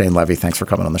 Jane Levy, thanks for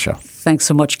coming on the show. Thanks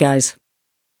so much, guys.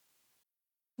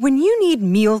 When you need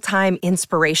mealtime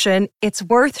inspiration, it's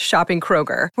worth shopping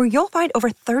Kroger, where you'll find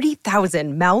over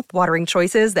 30,000 mouth-watering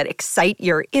choices that excite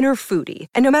your inner foodie.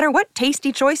 And no matter what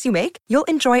tasty choice you make, you'll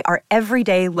enjoy our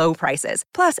everyday low prices,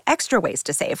 plus extra ways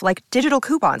to save, like digital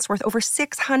coupons worth over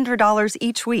 $600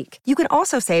 each week. You can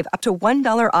also save up to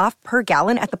 $1 off per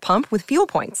gallon at the pump with fuel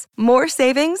points. More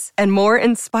savings and more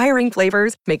inspiring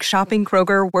flavors make shopping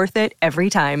Kroger worth it every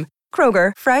time.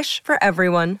 Kroger, fresh for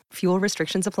everyone. Fuel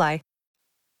restrictions apply.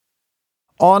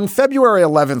 On February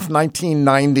 11th,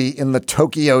 1990, in the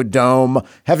Tokyo Dome,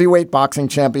 heavyweight boxing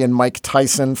champion Mike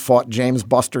Tyson fought James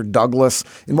Buster Douglas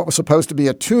in what was supposed to be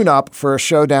a tune-up for a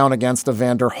showdown against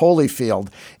Evander Holyfield.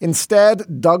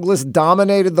 Instead, Douglas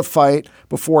dominated the fight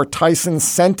before Tyson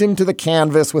sent him to the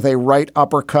canvas with a right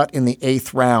uppercut in the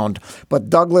 8th round.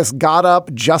 But Douglas got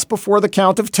up just before the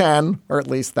count of 10, or at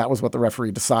least that was what the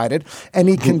referee decided, and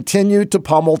he continued to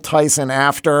pummel Tyson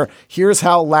after. Here's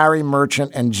how Larry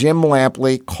Merchant and Jim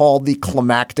Lampley called the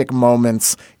climactic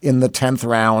moments in the 10th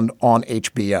round on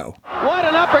HBO. What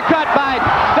an uppercut by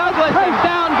Douglas, and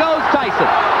down goes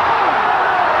Tyson.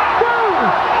 2,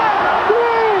 3,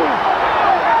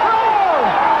 4,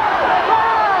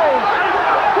 5,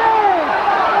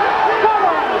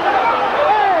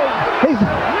 6,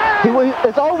 7, 8.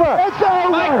 It's over. It's over.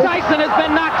 Mike Tyson has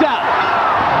been knocked out.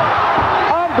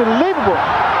 Unbelievable.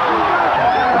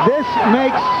 This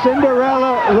makes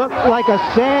Cinderella look like a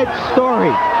sad story.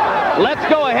 Let's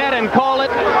go ahead and call it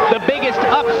the biggest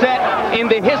upset in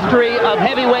the history of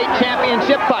heavyweight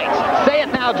championship fights. Say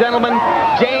it now, gentlemen.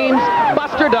 James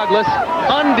Buster Douglas,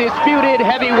 undisputed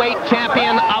heavyweight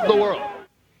champion of the world.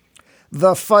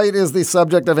 The fight is the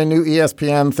subject of a new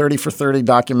ESPN 30 for 30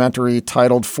 documentary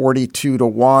titled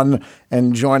 42-1.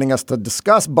 And joining us to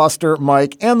discuss Buster,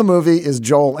 Mike, and the movie is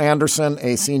Joel Anderson,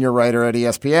 a senior writer at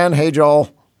ESPN. Hey, Joel.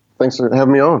 Thanks for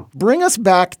having me on. Bring us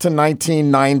back to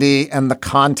 1990 and the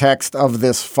context of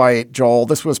this fight, Joel.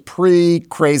 This was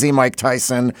pre-crazy Mike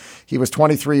Tyson. He was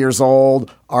 23 years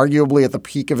old, arguably at the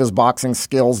peak of his boxing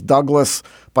skills. Douglas,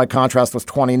 by contrast, was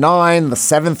 29, the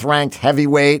 7th-ranked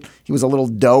heavyweight. He was a little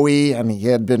doughy, and he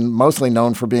had been mostly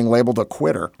known for being labeled a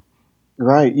quitter.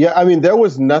 Right. Yeah. I mean, there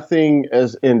was nothing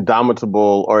as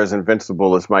indomitable or as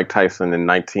invincible as Mike Tyson in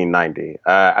 1990.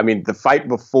 I mean, the fight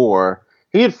before,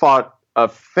 he had fought a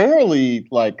fairly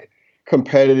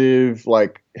competitive,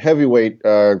 heavyweight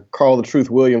Carl the Truth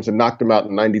Williams and knocked him out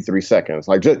in 93 seconds.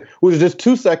 Which was just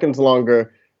 2 seconds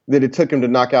longer than it took him to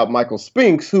knock out Michael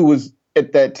Spinks, who was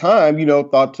at that time,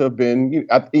 thought to have been.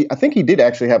 I think he did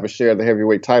actually have a share of the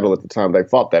heavyweight title at the time they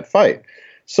fought that fight.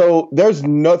 So there's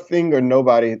nothing or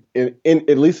nobody, in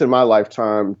at least in my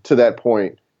lifetime, to that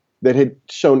point, that had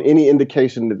shown any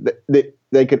indication that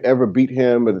they could ever beat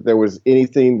him, or that there was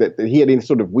anything that he had any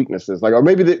sort of weaknesses. Or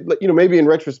maybe maybe in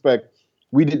retrospect,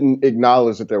 we didn't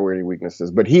acknowledge that there were any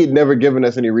weaknesses, but he had never given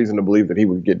us any reason to believe that he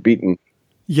would get beaten.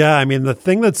 Yeah, I mean, the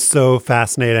thing that's so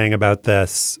fascinating about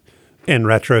this in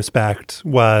retrospect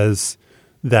was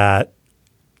that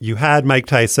you had Mike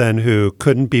Tyson, who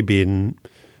couldn't be beaten,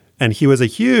 and he was a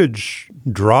huge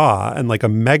draw and a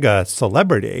mega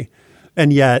celebrity.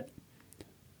 And yet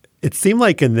it seemed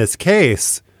like in this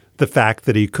case, the fact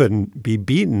that he couldn't be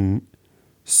beaten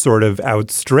sort of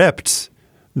outstripped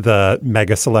the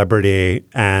mega celebrity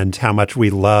and how much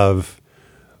we love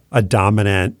a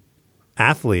dominant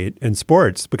athlete in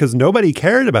sports because nobody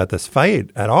cared about this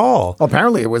fight at all. Well,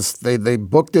 apparently it was they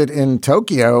booked it in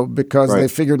Tokyo because they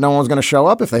figured no one was going to show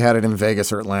up if they had it in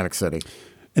Vegas or Atlantic City.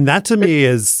 And that to me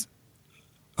is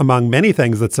among many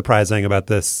things that's surprising about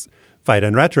this fight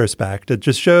in retrospect. It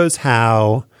just shows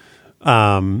how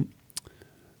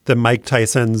the Mike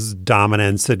Tyson's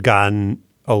dominance had gotten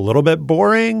a little bit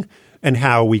boring and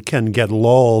how we can get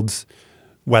lulled,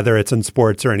 whether it's in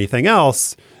sports or anything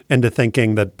else, into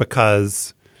thinking that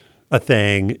because a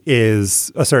thing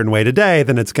is a certain way today,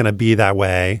 then it's going to be that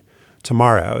way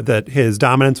tomorrow. That his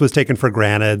dominance was taken for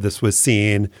granted. This was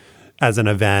seen as an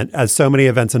event, as so many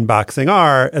events in boxing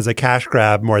are, as a cash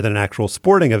grab more than an actual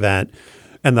sporting event,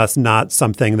 and thus not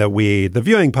something that we, the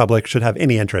viewing public, should have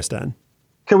any interest in.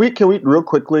 Can we real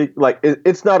quickly, like,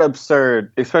 it's not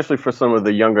absurd, especially for some of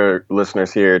the younger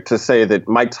listeners here, to say that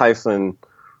Mike Tyson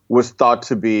was thought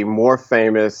to be more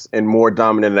famous and more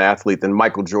dominant an athlete than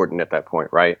Michael Jordan at that point,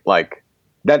 right? Like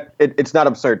that, it's not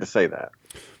absurd to say that.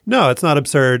 No, it's not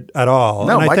absurd at all.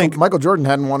 No, and I think Michael Jordan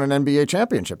hadn't won an NBA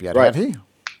championship yet, had he?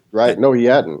 Right. No, he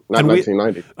hadn't. Not in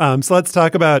 1990. So let's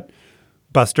talk about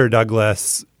Buster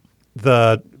Douglas.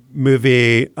 The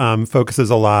movie focuses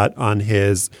a lot on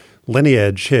his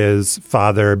lineage. His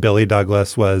father, Billy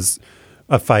Douglas, was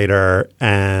a fighter,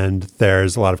 and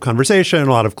there's a lot of conversation,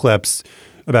 a lot of clips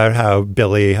about how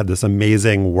Billy had this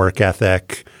amazing work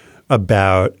ethic,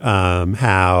 about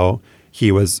how he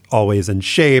was always in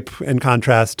shape in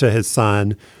contrast to his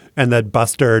son, and that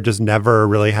Buster just never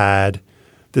really had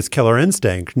this killer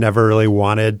instinct, never really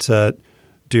wanted to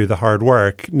do the hard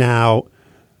work. Now,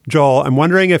 Joel, I'm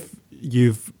wondering if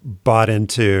you've bought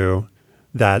into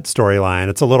that storyline.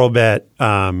 It's a little bit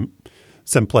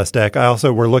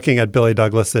simplistic. We're looking at Billy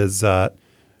Douglas's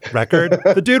record.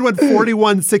 The dude went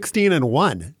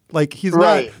 41-16-1. Like he's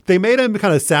not. They made him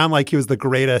kind of sound like he was the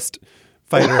greatest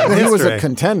fighter in history. He was a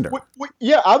contender.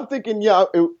 Yeah, I'm thinking. Yeah,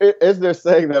 as they're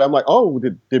saying that, I'm like, oh,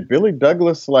 did Billy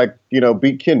Douglas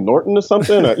beat Ken Norton or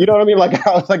something? Or, you know what I mean? Like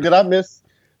I was like, did I miss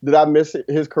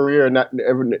his career and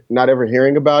not ever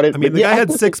hearing about it? I mean, the guy had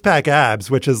 6-pack abs,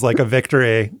 which is like a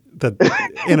victory that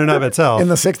in and of itself. In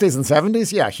the 60s and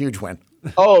 70s, yeah, huge win.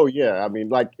 Oh yeah, I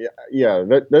mean,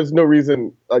 there's no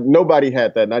reason. Like nobody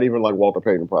had that, not even like Walter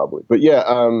Payton probably. But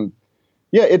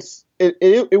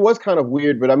it was kind of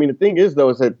weird. But I mean, the thing is though,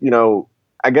 is that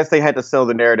I guess they had to sell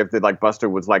the narrative that like Buster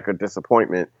was like a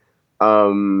disappointment.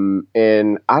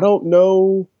 And I don't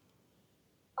know.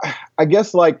 I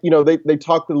guess they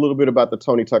talked a little bit about the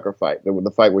Tony Tucker fight,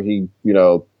 the fight where he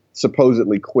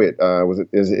supposedly quit. Was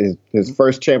it his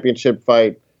first championship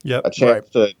fight? Yep. A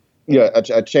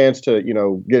chance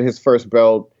to get his first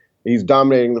belt. He's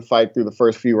dominating the fight through the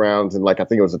first few rounds, and I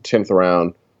think it was the 10th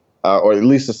round, or at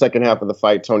least the second half of the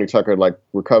fight. Tony Tucker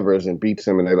recovers and beats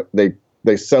him, and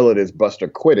they sell it as Buster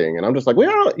quitting. And I'm just like,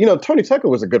 well, Tony Tucker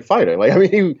was a good fighter. Like, I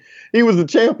mean, he was the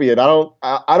champion.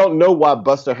 I don't know why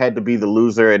Buster had to be the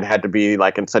loser and had to be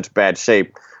in such bad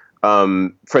shape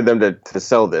for them to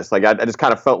sell this. Like, I just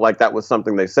kind of felt like that was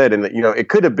something they said, and that it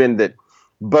could have been that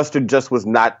Buster just was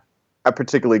not a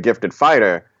particularly gifted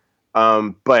fighter.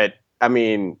 But I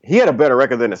mean, he had a better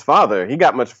record than his father. He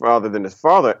got much farther than his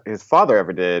father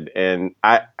ever did. And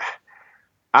I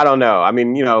don't know. I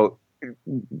mean,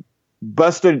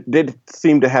 Buster did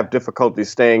seem to have difficulty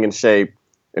staying in shape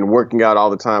and working out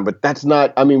all the time, but that's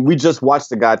not, I mean, we just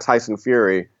watched the guy Tyson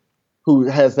Fury who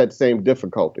has that same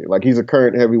difficulty. Like, he's a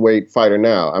current heavyweight fighter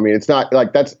now. I mean, it's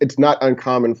not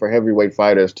uncommon for heavyweight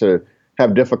fighters to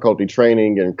have difficulty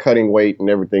training and cutting weight and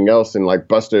everything else. And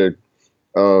Buster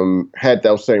had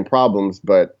those same problems,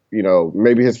 but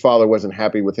maybe his father wasn't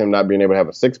happy with him not being able to have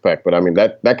a 6-pack. But I mean,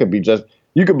 that could be just,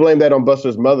 you could blame that on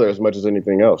Buster's mother as much as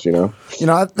anything else,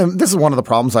 This is one of the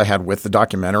problems I had with the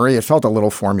documentary. It felt a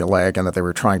little formulaic in that they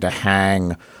were trying to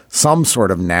hang some sort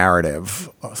of narrative,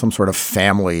 some sort of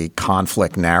family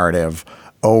conflict narrative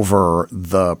over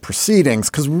the proceedings,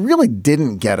 because we really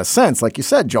didn't get a sense, like you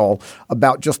said, Joel,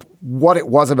 about just what it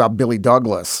was about Billy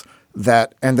Douglas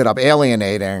that ended up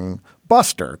alienating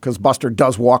Buster, because Buster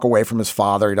does walk away from his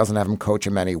father. He doesn't have him coach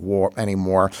him anymore.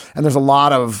 And there's a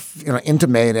lot of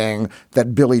intimating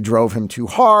that Billy drove him too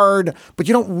hard, but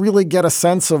you don't really get a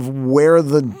sense of where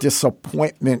the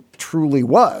disappointment truly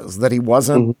was, that he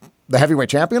wasn't the heavyweight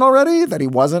champion already, that he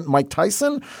wasn't Mike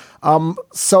Tyson.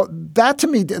 So that to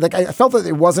me, I felt that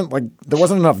there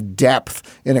wasn't enough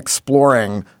depth in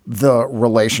exploring the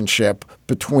relationship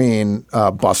between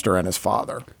Buster and his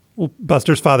father. Well,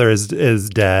 Buster's father is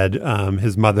dead.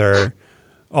 His mother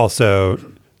also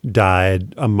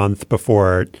died a month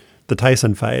before the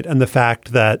Tyson fight. And the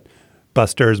fact that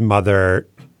Buster's mother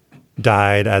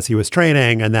died as he was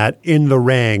training, and that in the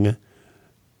ring,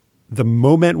 the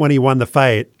moment when he won the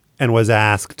fight and was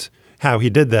asked how he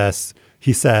did this,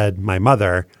 he said, "My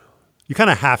mother." You kind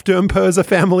of have to impose a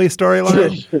family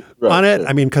storyline on it.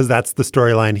 I mean, because that's the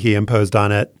storyline he imposed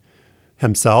on it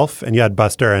himself. And you had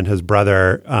Buster and his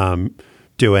brother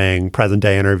doing present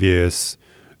day interviews.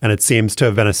 And it seems to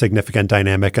have been a significant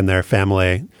dynamic in their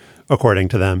family, according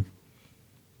to them.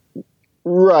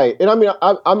 Right. And I mean,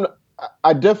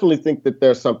 I definitely think that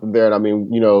there's something there. And I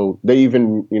mean, they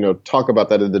even, talk about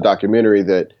that in the documentary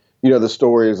that, the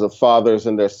stories of fathers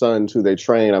and their sons who they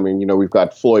train. I mean, we've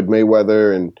got Floyd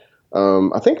Mayweather and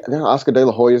I think Oscar De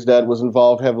La Hoya's dad was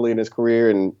involved heavily in his career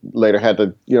and later had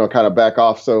to, kind of back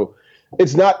off. So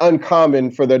it's not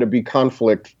uncommon for there to be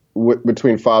conflict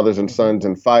between fathers and sons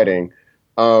in fighting.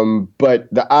 But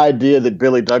the idea that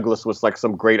Billy Douglas was like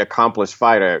some great accomplished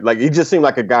fighter, like he just seemed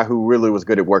like a guy who really was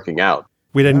good at working out.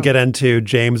 We didn't get into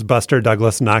James Buster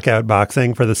Douglas knockout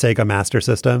boxing for the sake of Master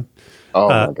System. Oh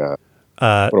my God.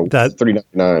 That's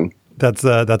 $3.99.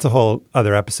 That's a whole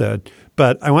other episode.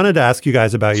 But I wanted to ask you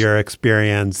guys about your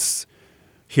experience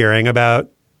hearing about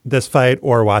this fight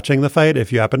or watching the fight,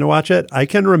 if you happen to watch it. I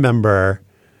can remember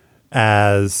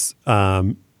as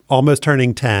almost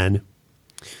turning 10,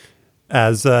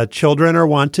 as children are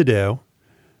wont to do,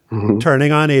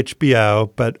 turning on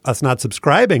HBO, but us not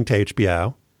subscribing to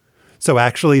HBO. So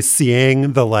actually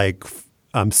seeing the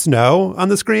snow on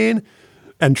the screen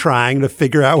and trying to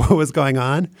figure out what was going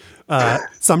on.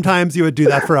 Sometimes you would do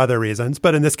that for other reasons,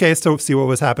 but in this case, to see what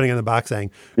was happening in the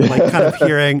boxing and kind of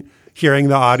hearing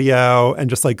the audio and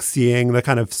just seeing the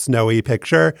kind of snowy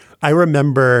picture. I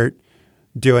remember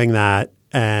doing that,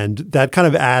 and that kind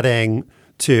of adding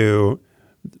to,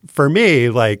 for me,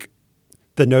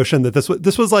 the notion that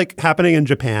this was happening in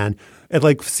Japan.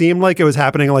 It seemed like it was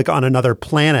happening on another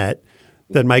planet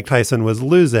that Mike Tyson was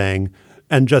losing,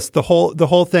 and just the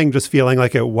whole thing just feeling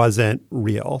like it wasn't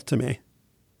real to me.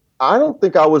 I don't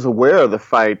think I was aware of the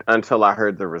fight until I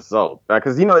heard the result.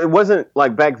 Because, it wasn't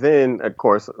back then, of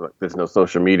course, there's no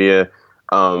social media.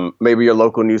 Maybe your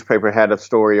local newspaper had a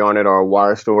story on it or a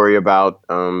wire story about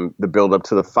the build up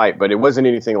to the fight, but it wasn't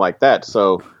anything like that.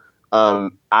 So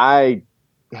I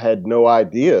had no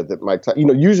idea that Mike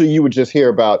Tyson, usually you would just hear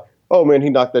about, oh man, he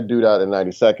knocked that dude out in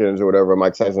 90 seconds or whatever.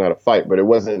 Mike Tyson had a fight, but there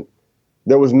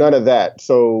was none of that.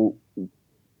 So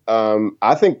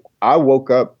I think I woke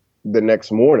up the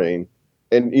next morning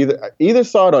and either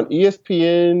saw it on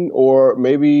ESPN or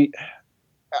maybe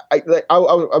I've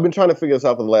been trying to figure this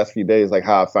out for the last few days,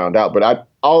 how I found out. But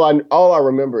all I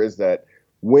remember is that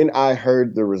when I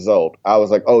heard the result, I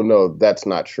was like, oh no, that's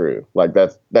not true.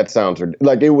 That sounds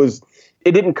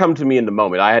it didn't come to me in the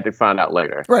moment. I had to find out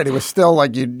later. Right. It was still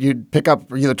you'd pick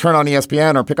up, either turn on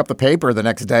ESPN or pick up the paper the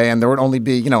next day, and there would only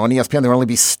be, on ESPN, there would only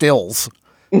be stills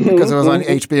because it was on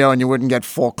HBO and you wouldn't get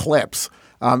full clips.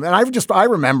 And I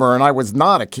remember, and I was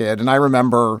not a kid, and I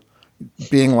remember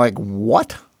being like,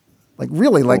 what?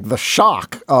 Really, the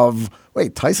shock of,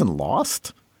 wait, Tyson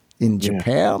lost in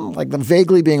Japan?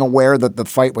 Vaguely being aware that the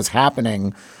fight was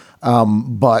happening,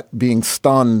 but being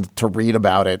stunned to read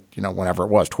about it, whenever it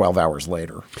was, 12 hours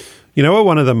later. You know what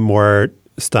one of the more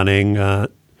stunning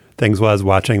things was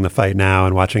watching the fight now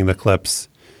and watching the clips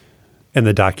in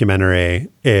the documentary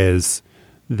is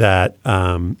that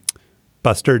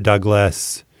Buster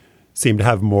Douglas seemed to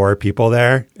have more people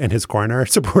there in his corner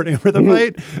supporting him for the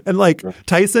fight. And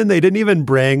Tyson, they didn't even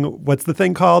bring, what's the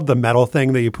thing called? The metal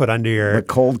thing that you put under the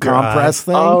cold compress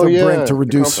thing to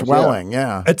reduce swelling.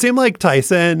 Yeah. It seemed like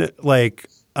Tyson,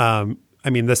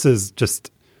 this is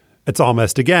just, it's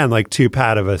almost again too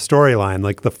pat of a storyline,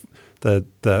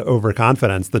 the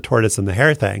overconfidence, the tortoise and the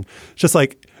hare thing. It's just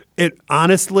it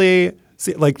honestly,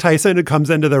 Tyson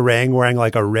comes into the ring wearing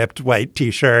a ripped white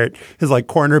T-shirt. His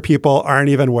corner people aren't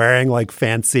even wearing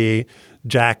fancy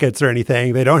jackets or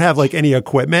anything. They don't have any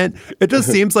equipment. It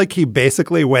just seems like he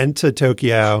basically went to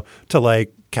Tokyo to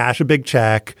cash a big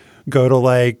check, go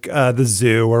to the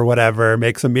zoo or whatever,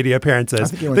 make some media appearances.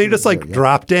 Then he just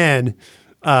dropped in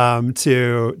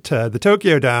to the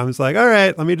Tokyo Dome. It's all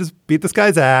right, let me just beat this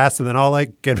guy's ass, and then I'll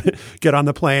get on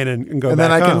the plane and go back home. And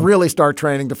then I can really start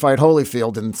training to fight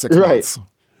Holyfield in 6 months.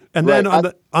 And then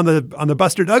on the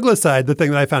Buster Douglas side, the thing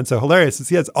that I found so hilarious is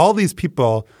he has all these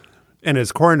people in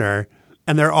his corner,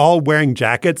 and they're all wearing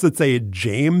jackets that say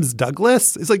James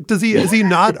Douglas. It's is he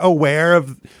not aware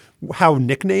of how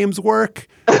nicknames work?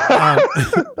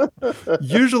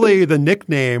 Usually the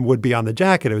nickname would be on the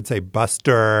jacket. It would say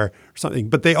Buster or something,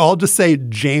 but they all just say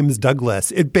James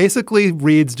Douglas. It basically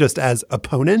reads just as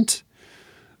opponent.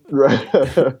 Right.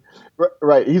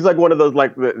 Right. He's one of those,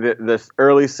 this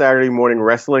early Saturday morning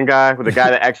wrestling guy, with a guy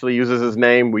that actually uses his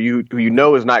name who you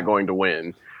know is not going to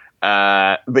win.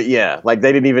 But yeah, like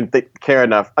they didn't even care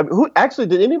enough. I mean, who actually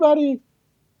did anybody?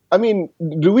 I mean,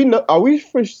 do we know? Are we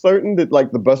for certain that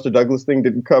like the Buster Douglas thing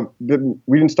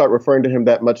we didn't start referring to him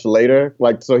that much later?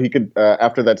 Like, so he could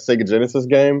after that Sega Genesis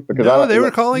game? Because they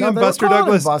were calling him Buster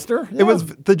Douglas. Buster. Yeah. It was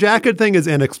the jacket thing is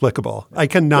inexplicable. I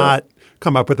cannot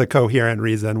come up with a coherent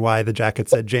reason why the jacket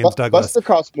said James Douglas. Buster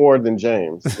costs more than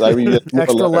James. Like,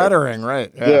 extra lettering,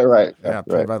 right? Yeah, right. Yeah,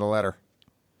 paid by the letter.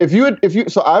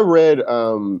 So I read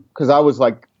because I was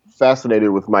like fascinated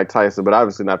with Mike Tyson, but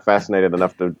obviously not fascinated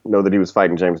enough to know that he was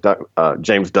fighting James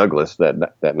Douglas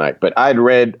that night. But I'd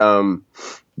read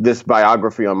this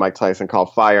biography on Mike Tyson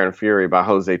called Fire and Fury by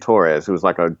Jose Torres, who was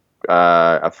like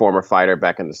a former fighter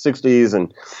back in the 60s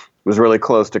and was really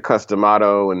close to Cus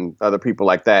D'Amato and other people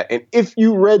like that. And if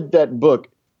you read that book,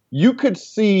 you could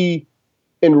see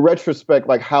in retrospect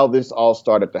like how this all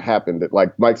started to happen, that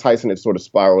like Mike Tyson had sort of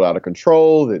spiraled out of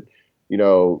control, that he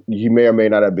may or may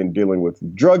not have been dealing with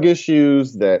drug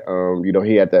issues, that,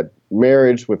 he had that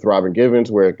marriage with Robin Givens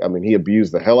where, he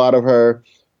abused the hell out of her.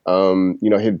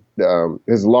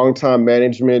 His longtime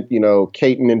management,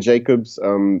 Caton and Jacobs,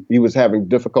 he was having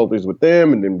difficulties with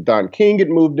them. And then Don King had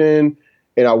moved in.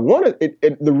 And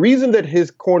the reason that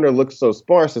his corner looks so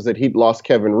sparse is that he'd lost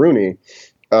Kevin Rooney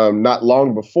not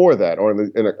long before that, or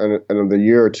in the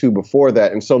year or two before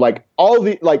that. And so like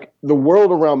the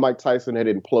world around Mike Tyson had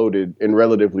imploded in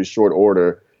relatively short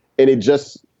order. And it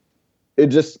just,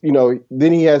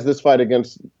 then he has this fight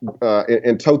against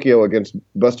in Tokyo against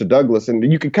Buster Douglas. And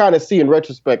you can kind of see in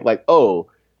retrospect, like, oh,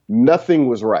 nothing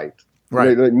was right.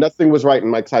 Right. Like, nothing was right in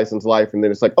Mike Tyson's life. And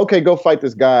then it's like, okay, go fight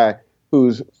this guy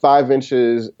who's 5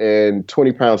 inches and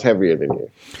 20 pounds heavier than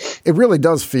you. It really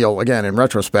does feel, again, in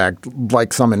retrospect,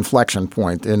 like some inflection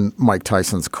point in Mike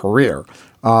Tyson's career.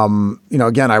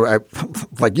 Again, I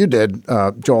like you did,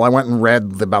 Joel, I went and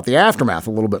read about the aftermath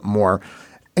a little bit more.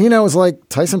 And, it was like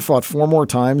Tyson fought 4 more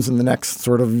times in the next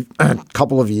sort of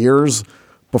couple of years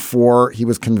before he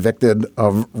was convicted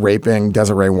of raping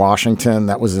Desiree Washington.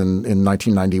 That was in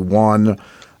 1991.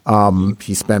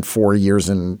 He spent 4 years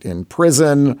in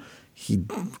prison. He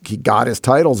got his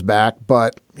titles back,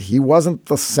 but he wasn't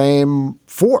the same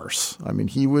force.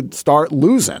 He would start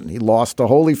losing. He lost to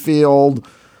Holyfield.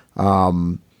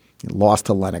 He lost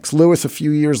to Lennox Lewis a few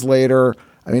years later.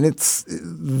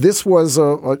 This was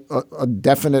a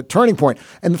definite turning point.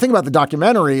 And the thing about the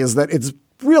documentary is that it's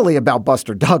really about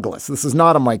Buster Douglas. This is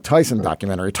not a Mike Tyson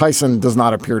documentary. Tyson does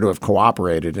not appear to have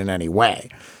cooperated in any way.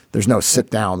 There's no sit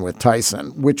down with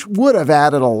Tyson, which would have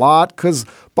added a lot because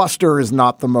Buster is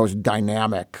not the most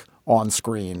dynamic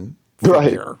on-screen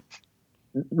figure.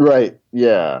 Right.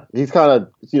 Yeah. He's kind of,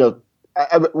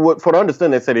 for to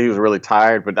understand, they said he was really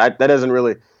tired, but that doesn't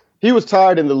really, he was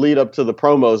tired in the lead up to the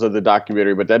promos of the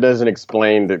documentary, but that doesn't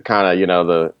explain the kind of,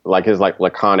 his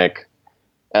laconic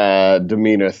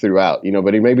demeanor throughout,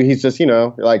 but maybe he's just,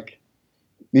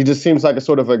 he just seems like a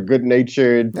sort of a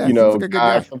good-natured,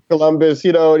 guy from Columbus,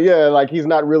 like he's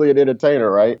not really an entertainer,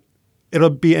 right? It'll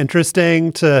be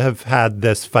interesting to have had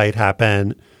this fight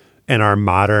happen in our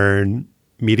modern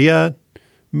media.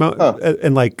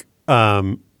 Because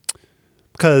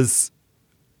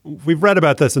we've read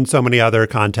about this in so many other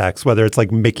contexts, whether it's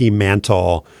like Mickey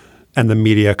Mantle and the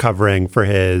media covering for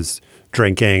his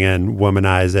drinking and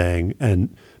womanizing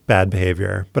and bad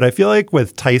behavior. But I feel like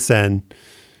with Tyson,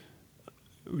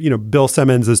 Bill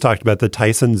Simmons has talked about the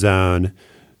Tyson zone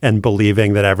and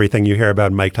believing that everything you hear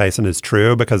about Mike Tyson is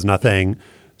true because there's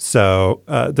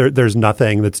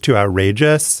nothing that's too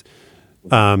outrageous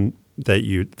that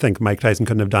you think Mike Tyson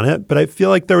couldn't have done it. But I feel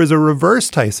like there was a reverse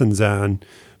Tyson zone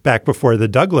back before the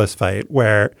Douglas fight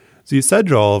where, as you said,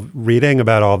 Joel, reading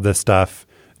about all of this stuff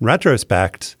in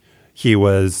retrospect, he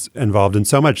was involved in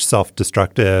so much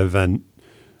self-destructive and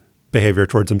behavior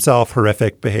towards himself,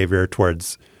 horrific behavior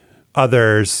towards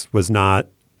others, was not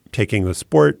taking the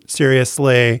sport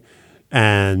seriously.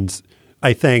 And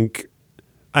I think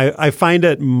I find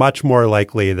it much more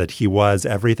likely that he was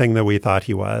everything that we thought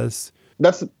he was.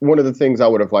 That's one of the things I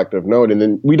would have liked to have known. And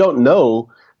then we don't know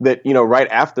that, right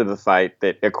after the fight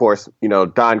that, of course,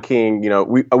 Don King,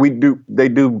 they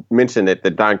do mention it,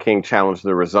 that Don King challenged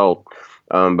the result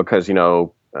because,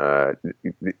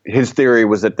 his theory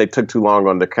was that they took too long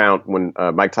on the count when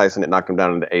Mike Tyson had knocked him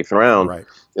down in the 8th round. Right.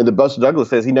 And the Buster Douglas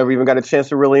says he never even got a chance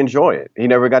to really enjoy it. He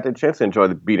never got the chance to enjoy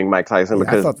beating Mike Tyson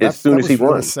because as soon as he won.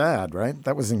 That was really sad, right?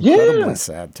 That was incredibly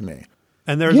sad to me.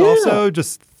 And there's also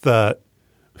just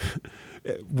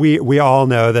we all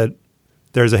know that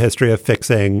there's a history of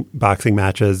fixing boxing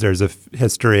matches. There's a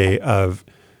history of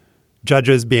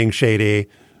judges being shady.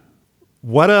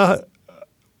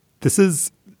 This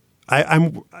is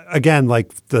I'm again,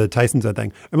 like the Tyson said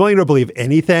thing, I'm willing to believe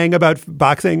anything about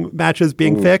boxing matches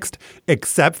being fixed,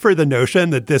 except for the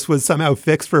notion that this was somehow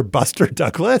fixed for Buster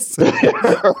Douglas.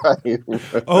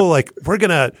 Oh, like we're going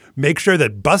to make sure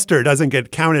that Buster doesn't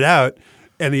get counted out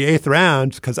in the 8th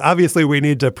round, because obviously we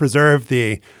need to preserve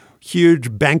the huge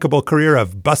bankable career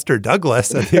of Buster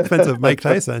Douglas at the expense of Mike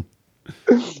Tyson.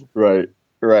 Right.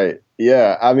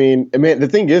 Yeah. I mean, the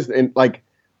thing is, like,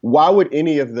 why would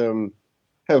any of them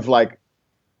have like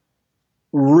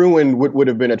ruined what would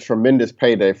have been a tremendous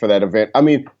payday for that event? I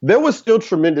mean, there was still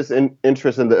tremendous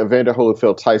interest in the Evander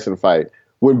Holyfield Tyson fight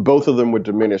when both of them were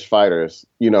diminished fighters,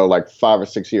 like 5 or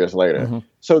 6 years later. Mm-hmm.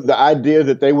 So the idea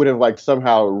that they would have like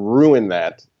somehow ruined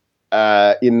that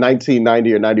in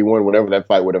 1990 or 91, whenever that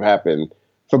fight would have happened,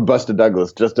 for Buster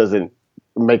Douglas just doesn't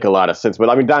make a lot of sense. But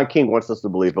I mean, Don King wants us to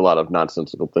believe a lot of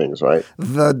nonsensical things, right?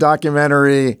 The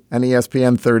documentary on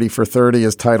ESPN 30 for 30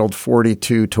 is titled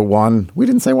 42-1. We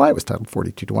didn't say why it was titled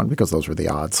 42-1 because those were the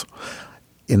odds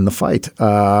in the fight.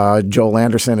 Joel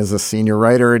Anderson is a senior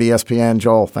writer at ESPN.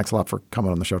 Joel, thanks a lot for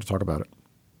coming on the show to talk about it.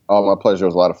 Oh, my pleasure. It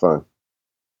was a lot of fun.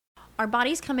 Our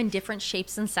bodies come in different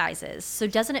shapes and sizes, so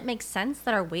doesn't it make sense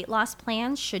that our weight loss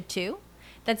plans should too?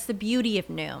 That's the beauty of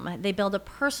Noom. They build a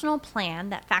personal plan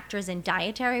that factors in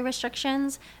dietary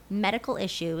restrictions, medical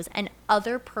issues, and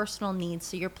other personal needs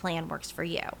so your plan works for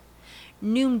you.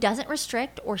 Noom doesn't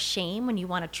restrict or shame when you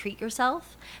want to treat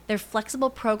yourself. Their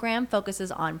flexible program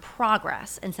focuses on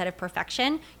progress instead of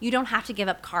perfection. You don't have to give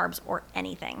up carbs or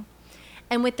anything.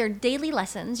 And with their daily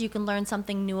lessons, you can learn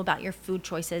something new about your food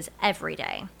choices every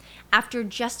day. After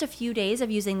just a few days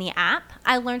of using the app,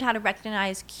 I learned how to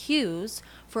recognize cues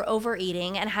for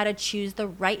overeating and how to choose the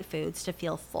right foods to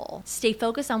feel full. Stay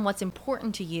focused on what's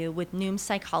important to you with Noom's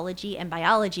psychology and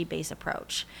biology-based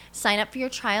approach. Sign up for your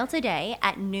trial today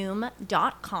at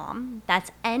Noom.com.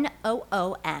 That's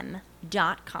Noom.com.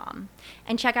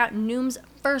 And check out Noom's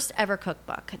first ever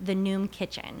cookbook, The Noom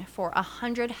Kitchen, for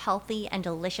 100 healthy and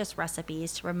delicious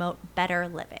recipes to promote better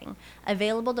living.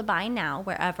 Available to buy now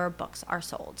wherever books are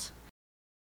sold.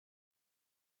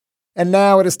 And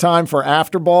now it is time for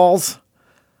After Balls.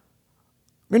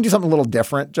 We're going to do something a little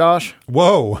different, Josh.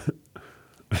 Whoa.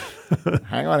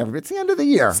 Hang on, everybody. It's the end of the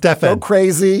year. Stefan. So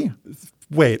crazy.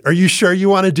 Wait, are you sure you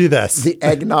want to do this? The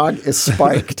eggnog is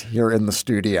spiked here in the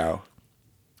studio.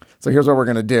 So here's what we're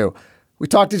going to do. We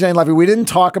talked to Jane Levy. We didn't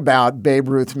talk about Babe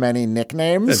Ruth's many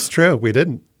nicknames. It's true. We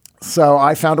didn't. So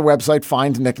I found a website,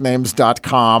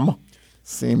 findnicknames.com.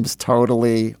 Seems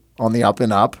totally on the up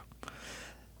and up.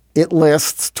 It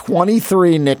lists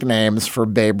 23 nicknames for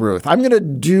Babe Ruth. I'm going to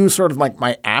do sort of like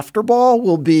my afterball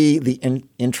will be the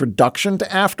introduction to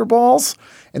afterballs.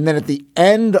 And then at the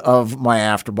end of my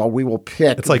afterball, we will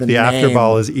pick It's like the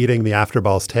afterball is eating the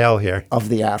afterball's tail here. Of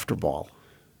the afterball.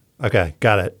 Okay,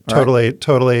 got it.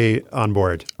 Totally on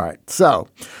board. All right. So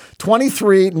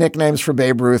 23 nicknames for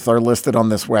Babe Ruth are listed on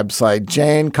this website.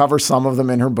 Jane covers some of them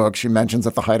in her book. She mentions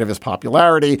at the height of his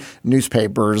popularity,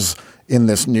 newspapers in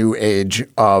this new age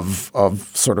of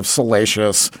sort of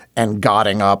salacious and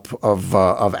godding up of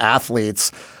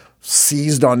athletes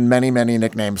seized on many, many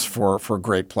nicknames for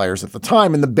great players at the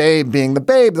time. And the Babe being the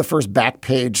Babe, the first back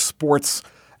page sports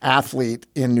athlete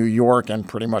in New York and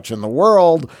pretty much in the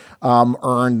world,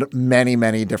 earned many,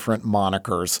 many different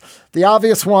monikers. The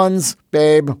obvious ones,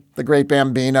 Babe, the Great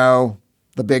Bambino,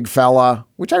 the Big Fella,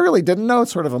 which I really didn't know.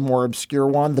 It's sort of a more obscure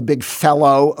one. The Big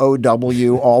Fellow,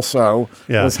 OW, also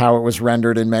was how it was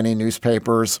rendered in many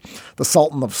newspapers. The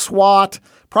Sultan of Swat,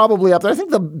 probably up there. I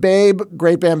think the Babe,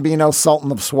 Great Bambino,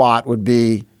 Sultan of Swat would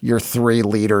be your 3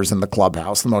 leaders in the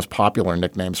clubhouse, the most popular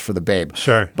nicknames for the Babe.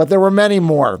 Sure. But there were many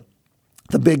more.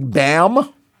 The Big Bam,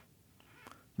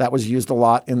 that was used a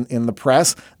lot in the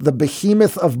press. The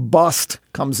Behemoth of Bust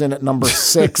comes in at number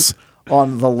 6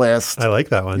 on the list. I like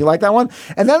that one. You like that one?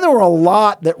 And then there were a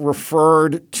lot that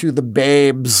referred to the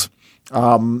Babe's,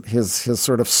 his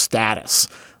sort of status,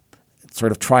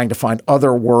 sort of trying to find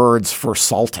other words for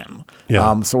Sultan.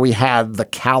 Yeah. So we had the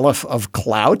Caliph of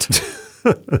Clout.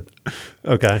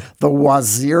 Okay. The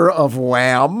Wazir of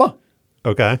Wham.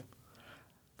 Okay.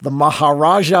 The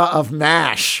Maharaja of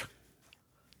MASH.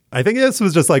 I think this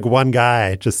was just like one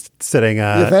guy just sitting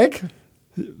you think?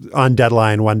 on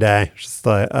deadline one day, just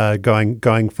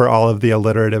going for all of the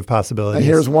alliterative possibilities. And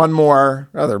here's one more.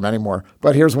 Oh, there are many more.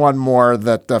 But here's one more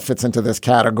that fits into this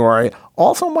category.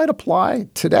 Also might apply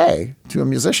today to a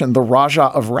musician, the Raja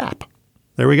of Rap.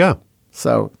 There we go.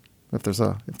 So if there's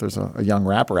a young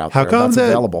rapper out How there, come that's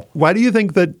available. Why do you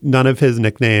think that none of his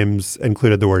nicknames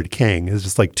included the word king? Is it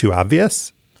just like too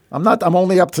obvious? I'm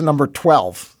only up to number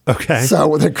 12. Okay.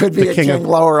 So there could be a king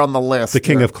lower on the list. The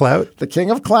king of clout? The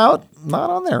king of clout? Not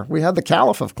on there. We had the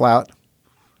caliph of clout.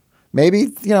 Maybe,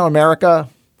 America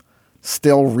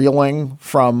still reeling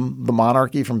from the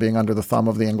monarchy, from being under the thumb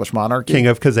of the English monarchy. King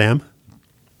of Kazam?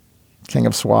 King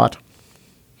of SWAT?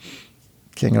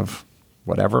 King of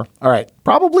whatever. All right.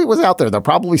 Probably was out there, though.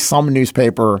 Probably some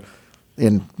newspaper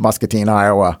in Muscatine,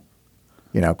 Iowa,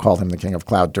 called him the king of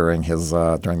clout during his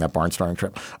during that barnstorming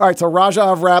trip. All right. So Raja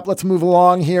of rap. Let's move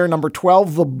along here. Number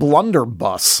 12, the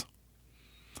blunderbuss.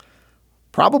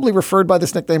 Probably referred by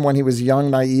this nickname when he was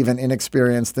young, naive, and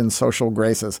inexperienced in social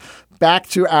graces. Back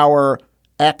to our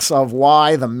X of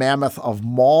Y, the mammoth of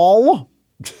Maul,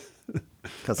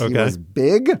 because he was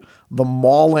big. The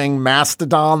mauling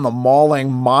mastodon, the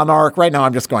mauling monarch. Right now,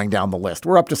 I'm just going down the list.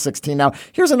 We're up to 16 now.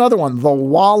 Here's another one, the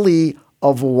Wally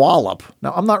of Wallop.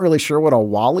 Now, I'm not really sure what a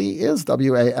Wally is,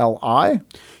 W-A-L-I.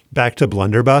 Back to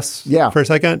blunderbuss for a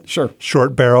second. Sure.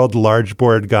 Short-barreled,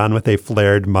 large-bored gun with a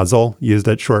flared muzzle used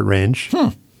at short range.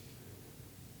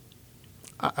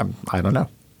 I don't know.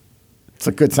 It's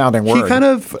a good-sounding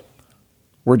word.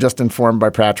 We're just informed by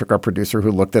Patrick, our producer,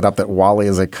 who looked it up, that Wally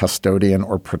is a custodian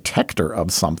or protector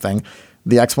of something.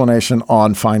 The explanation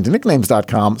on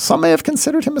findnicknames.com, some may have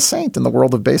considered him a saint in the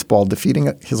world of baseball,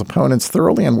 defeating his opponents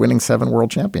thoroughly and winning 7 world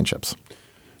championships.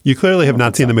 You clearly have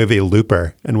not seen the movie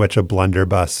Looper, in which a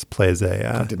blunderbuss plays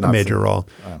a major role.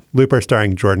 Looper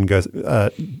starring Joseph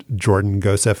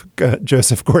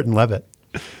Gordon-Levitt.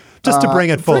 Just to bring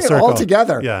it full circle. All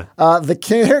together. Yeah. The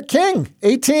king,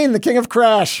 18, the king of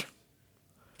crash.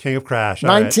 King of crash.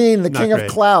 19, right. the king of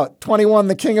clout. 21,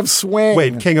 the king of swing.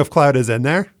 Wait, king of clout is in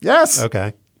there? Yes.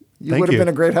 Okay. You would have been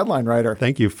a great headline writer.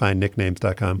 Thank you,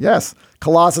 findnicknames.com. Yes.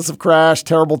 Colossus of Crash,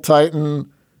 Terrible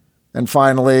Titan. And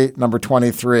finally, number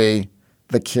 23,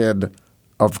 the kid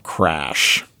of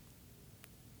Crash.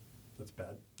 That's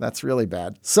bad. That's really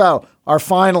bad. So our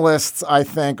finalists, I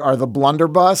think, are the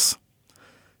Blunderbuss,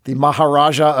 the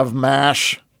Maharaja of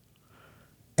MASH,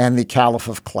 and the Caliph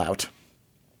of Clout.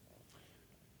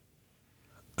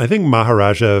 I think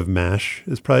Maharaja of MASH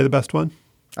is probably the best one.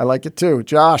 I like it too.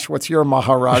 Josh, what's your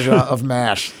Maharaja of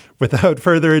MASH? Without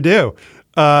further ado,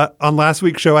 on last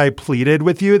week's show, I pleaded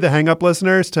with you, the Hang Up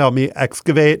listeners, to help me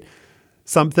excavate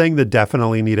something that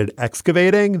definitely needed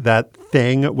excavating. That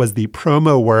thing was the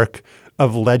promo work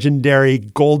of legendary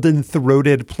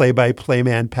golden-throated play-by-play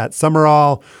man Pat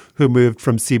Summerall, who moved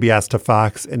from CBS to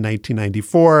Fox in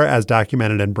 1994, as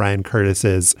documented in Brian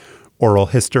Curtis's oral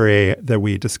history that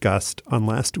we discussed on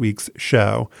last week's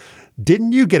show.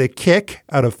 Didn't you get a kick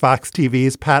out of Fox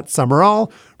TV's Pat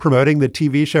Summerall promoting the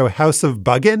TV show House of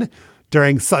Buggin'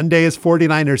 during Sunday's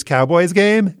 49ers Cowboys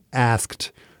game?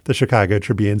 Asked the Chicago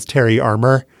Tribune's Terry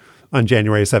Armour on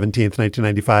January 17th,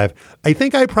 1995. I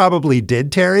think I probably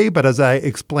did, Terry, but as I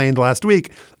explained last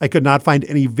week, I could not find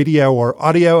any video or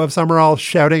audio of Summerall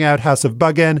shouting out House of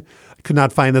Buggin'. I could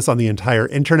not find this on the entire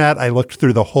internet. I looked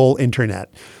through the whole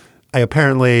internet. I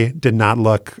apparently did not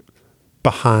look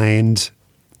behind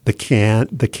the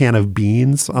can of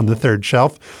beans on the third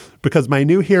shelf, because my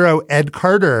new hero, Ed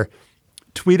Carter,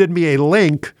 tweeted me a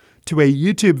link to a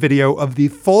YouTube video of the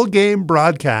full game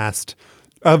broadcast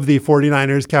of the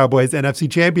 49ers Cowboys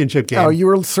NFC Championship game. Oh, you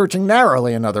were searching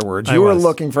narrowly, in other words. You were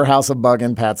looking for House of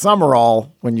Buggin' Pat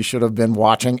Summerall when you should have been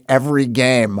watching every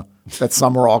game that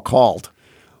Summerall called.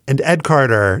 And Ed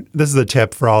Carter, this is a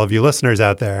tip for all of you listeners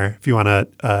out there, if you want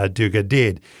to do a good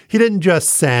deed. He didn't just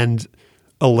send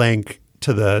a link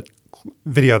to the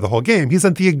video of the whole game. He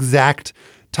sent the exact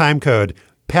time code.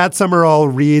 Pat Summerall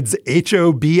reads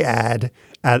HOB ad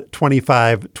at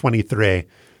 25:23.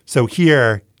 So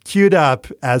here, queued up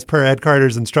as per Ed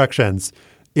Carter's instructions,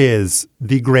 is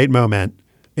the great moment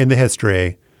in the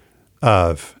history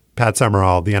of Pat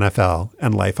Summerall, the NFL,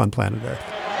 and life on planet Earth.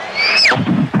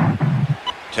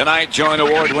 Tonight, join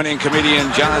award-winning comedian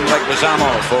John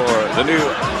Leguizamo for the new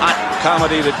hot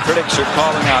comedy that critics are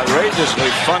calling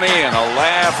outrageously funny and a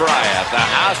laugh riot, The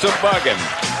House of Buggin'.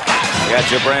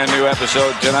 Catch a brand new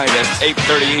episode tonight at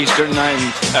 8:30 Eastern,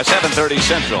 7:30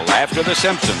 Central, after The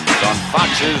Simpsons on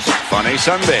Fox's Funny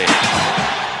Sunday.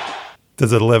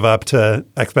 Does it live up to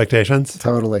expectations?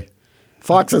 Totally.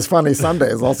 Fox's Funny Sunday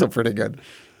is also pretty good.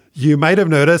 You might have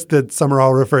noticed that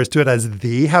Summerall refers to it as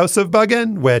the House of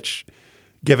Buggin', which,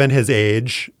 given his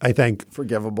age, I think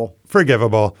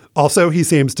Forgivable. Also, he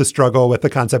seems to struggle with the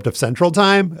concept of Central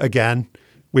Time. Again,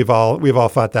 we've all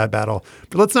fought that battle.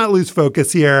 But let's not lose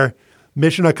focus here.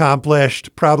 Mission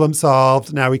accomplished, problem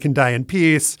solved. Now we can die in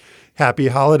peace. Happy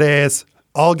holidays.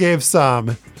 All gave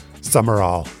some,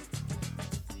 Summerall.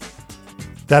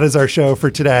 That is our show for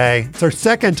today. It's our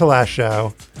second to last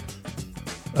show.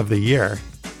 of the year.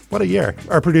 What a year.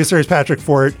 Our producer is Patrick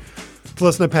Fort. To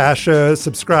listen to past shows,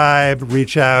 subscribe,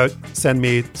 reach out, send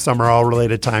me some or all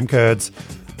related time codes.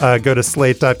 Go to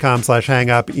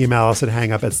slate.com/hangup. Email us at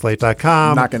hangup@slate.com.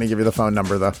 I'm not going to give you the phone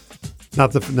number, though.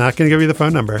 Not going to give you the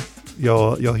phone number.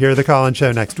 You'll hear the call-in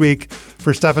show next week.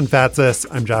 For Stefan Fatsis,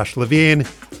 I'm Josh Levine.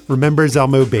 Remember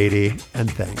Zelmo Beatty,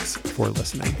 and thanks for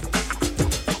listening.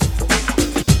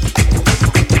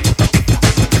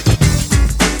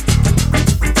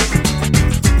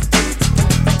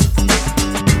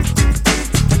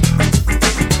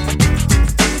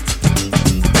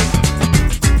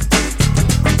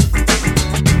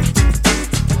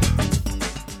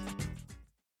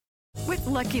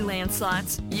 Lucky Land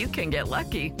Slots, you can get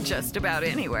lucky just about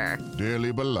anywhere.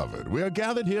 Dearly beloved, we are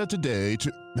gathered here today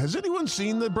to... Has anyone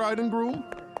seen the bride and groom?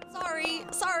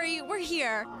 Sorry, we're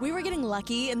here. We were getting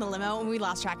lucky in the limo and we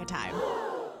lost track of time.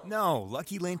 No,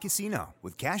 Lucky Land Casino,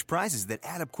 with cash prizes that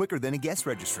add up quicker than a guest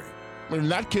registry. In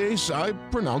that case, I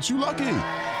pronounce you lucky.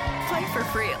 Play for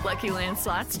free at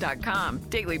LuckyLandSlots.com.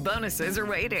 Daily bonuses are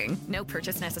waiting. No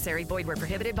purchase necessary. Void where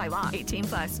prohibited by law.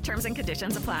 18+. Terms and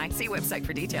conditions apply. See website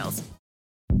for details.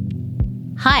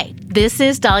 Hi, this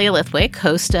is Dahlia Lithwick,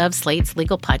 host of Slate's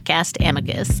legal podcast,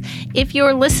 Amicus. If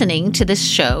you're listening to this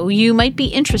show, you might be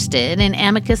interested in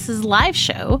Amicus's live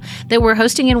show that we're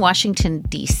hosting in Washington,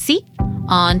 D.C.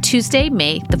 on Tuesday,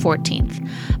 May the 14th.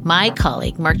 My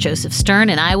colleague, Mark Joseph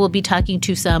Stern, and I will be talking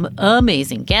to some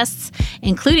amazing guests,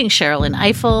 including Sherrilyn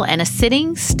Ifill and a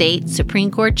sitting state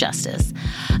Supreme Court justice,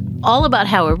 all about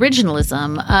how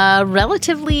originalism, a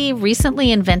relatively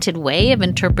recently invented way of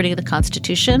interpreting the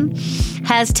Constitution,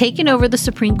 has taken over the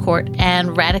Supreme Court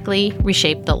and radically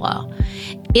reshaped the law.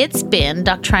 It's been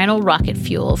doctrinal rocket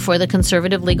fuel for the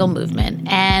conservative legal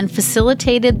movement and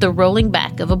facilitated the rolling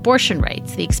back of abortion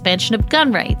rights, the expansion of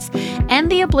gun rights,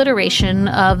 and the obliteration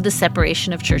of the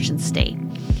separation of church and state.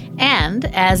 And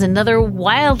as another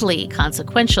wildly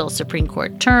consequential Supreme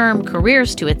Court term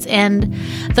careers to its end,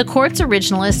 the court's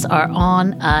originalists are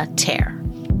on a tear.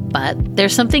 But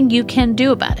there's something you can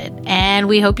do about it, and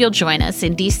we hope you'll join us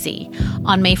in D.C.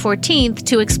 on May 14th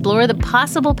to explore the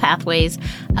possible pathways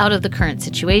out of the current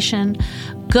situation.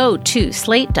 Go to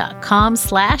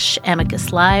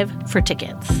slate.com/amicuslive for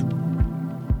tickets.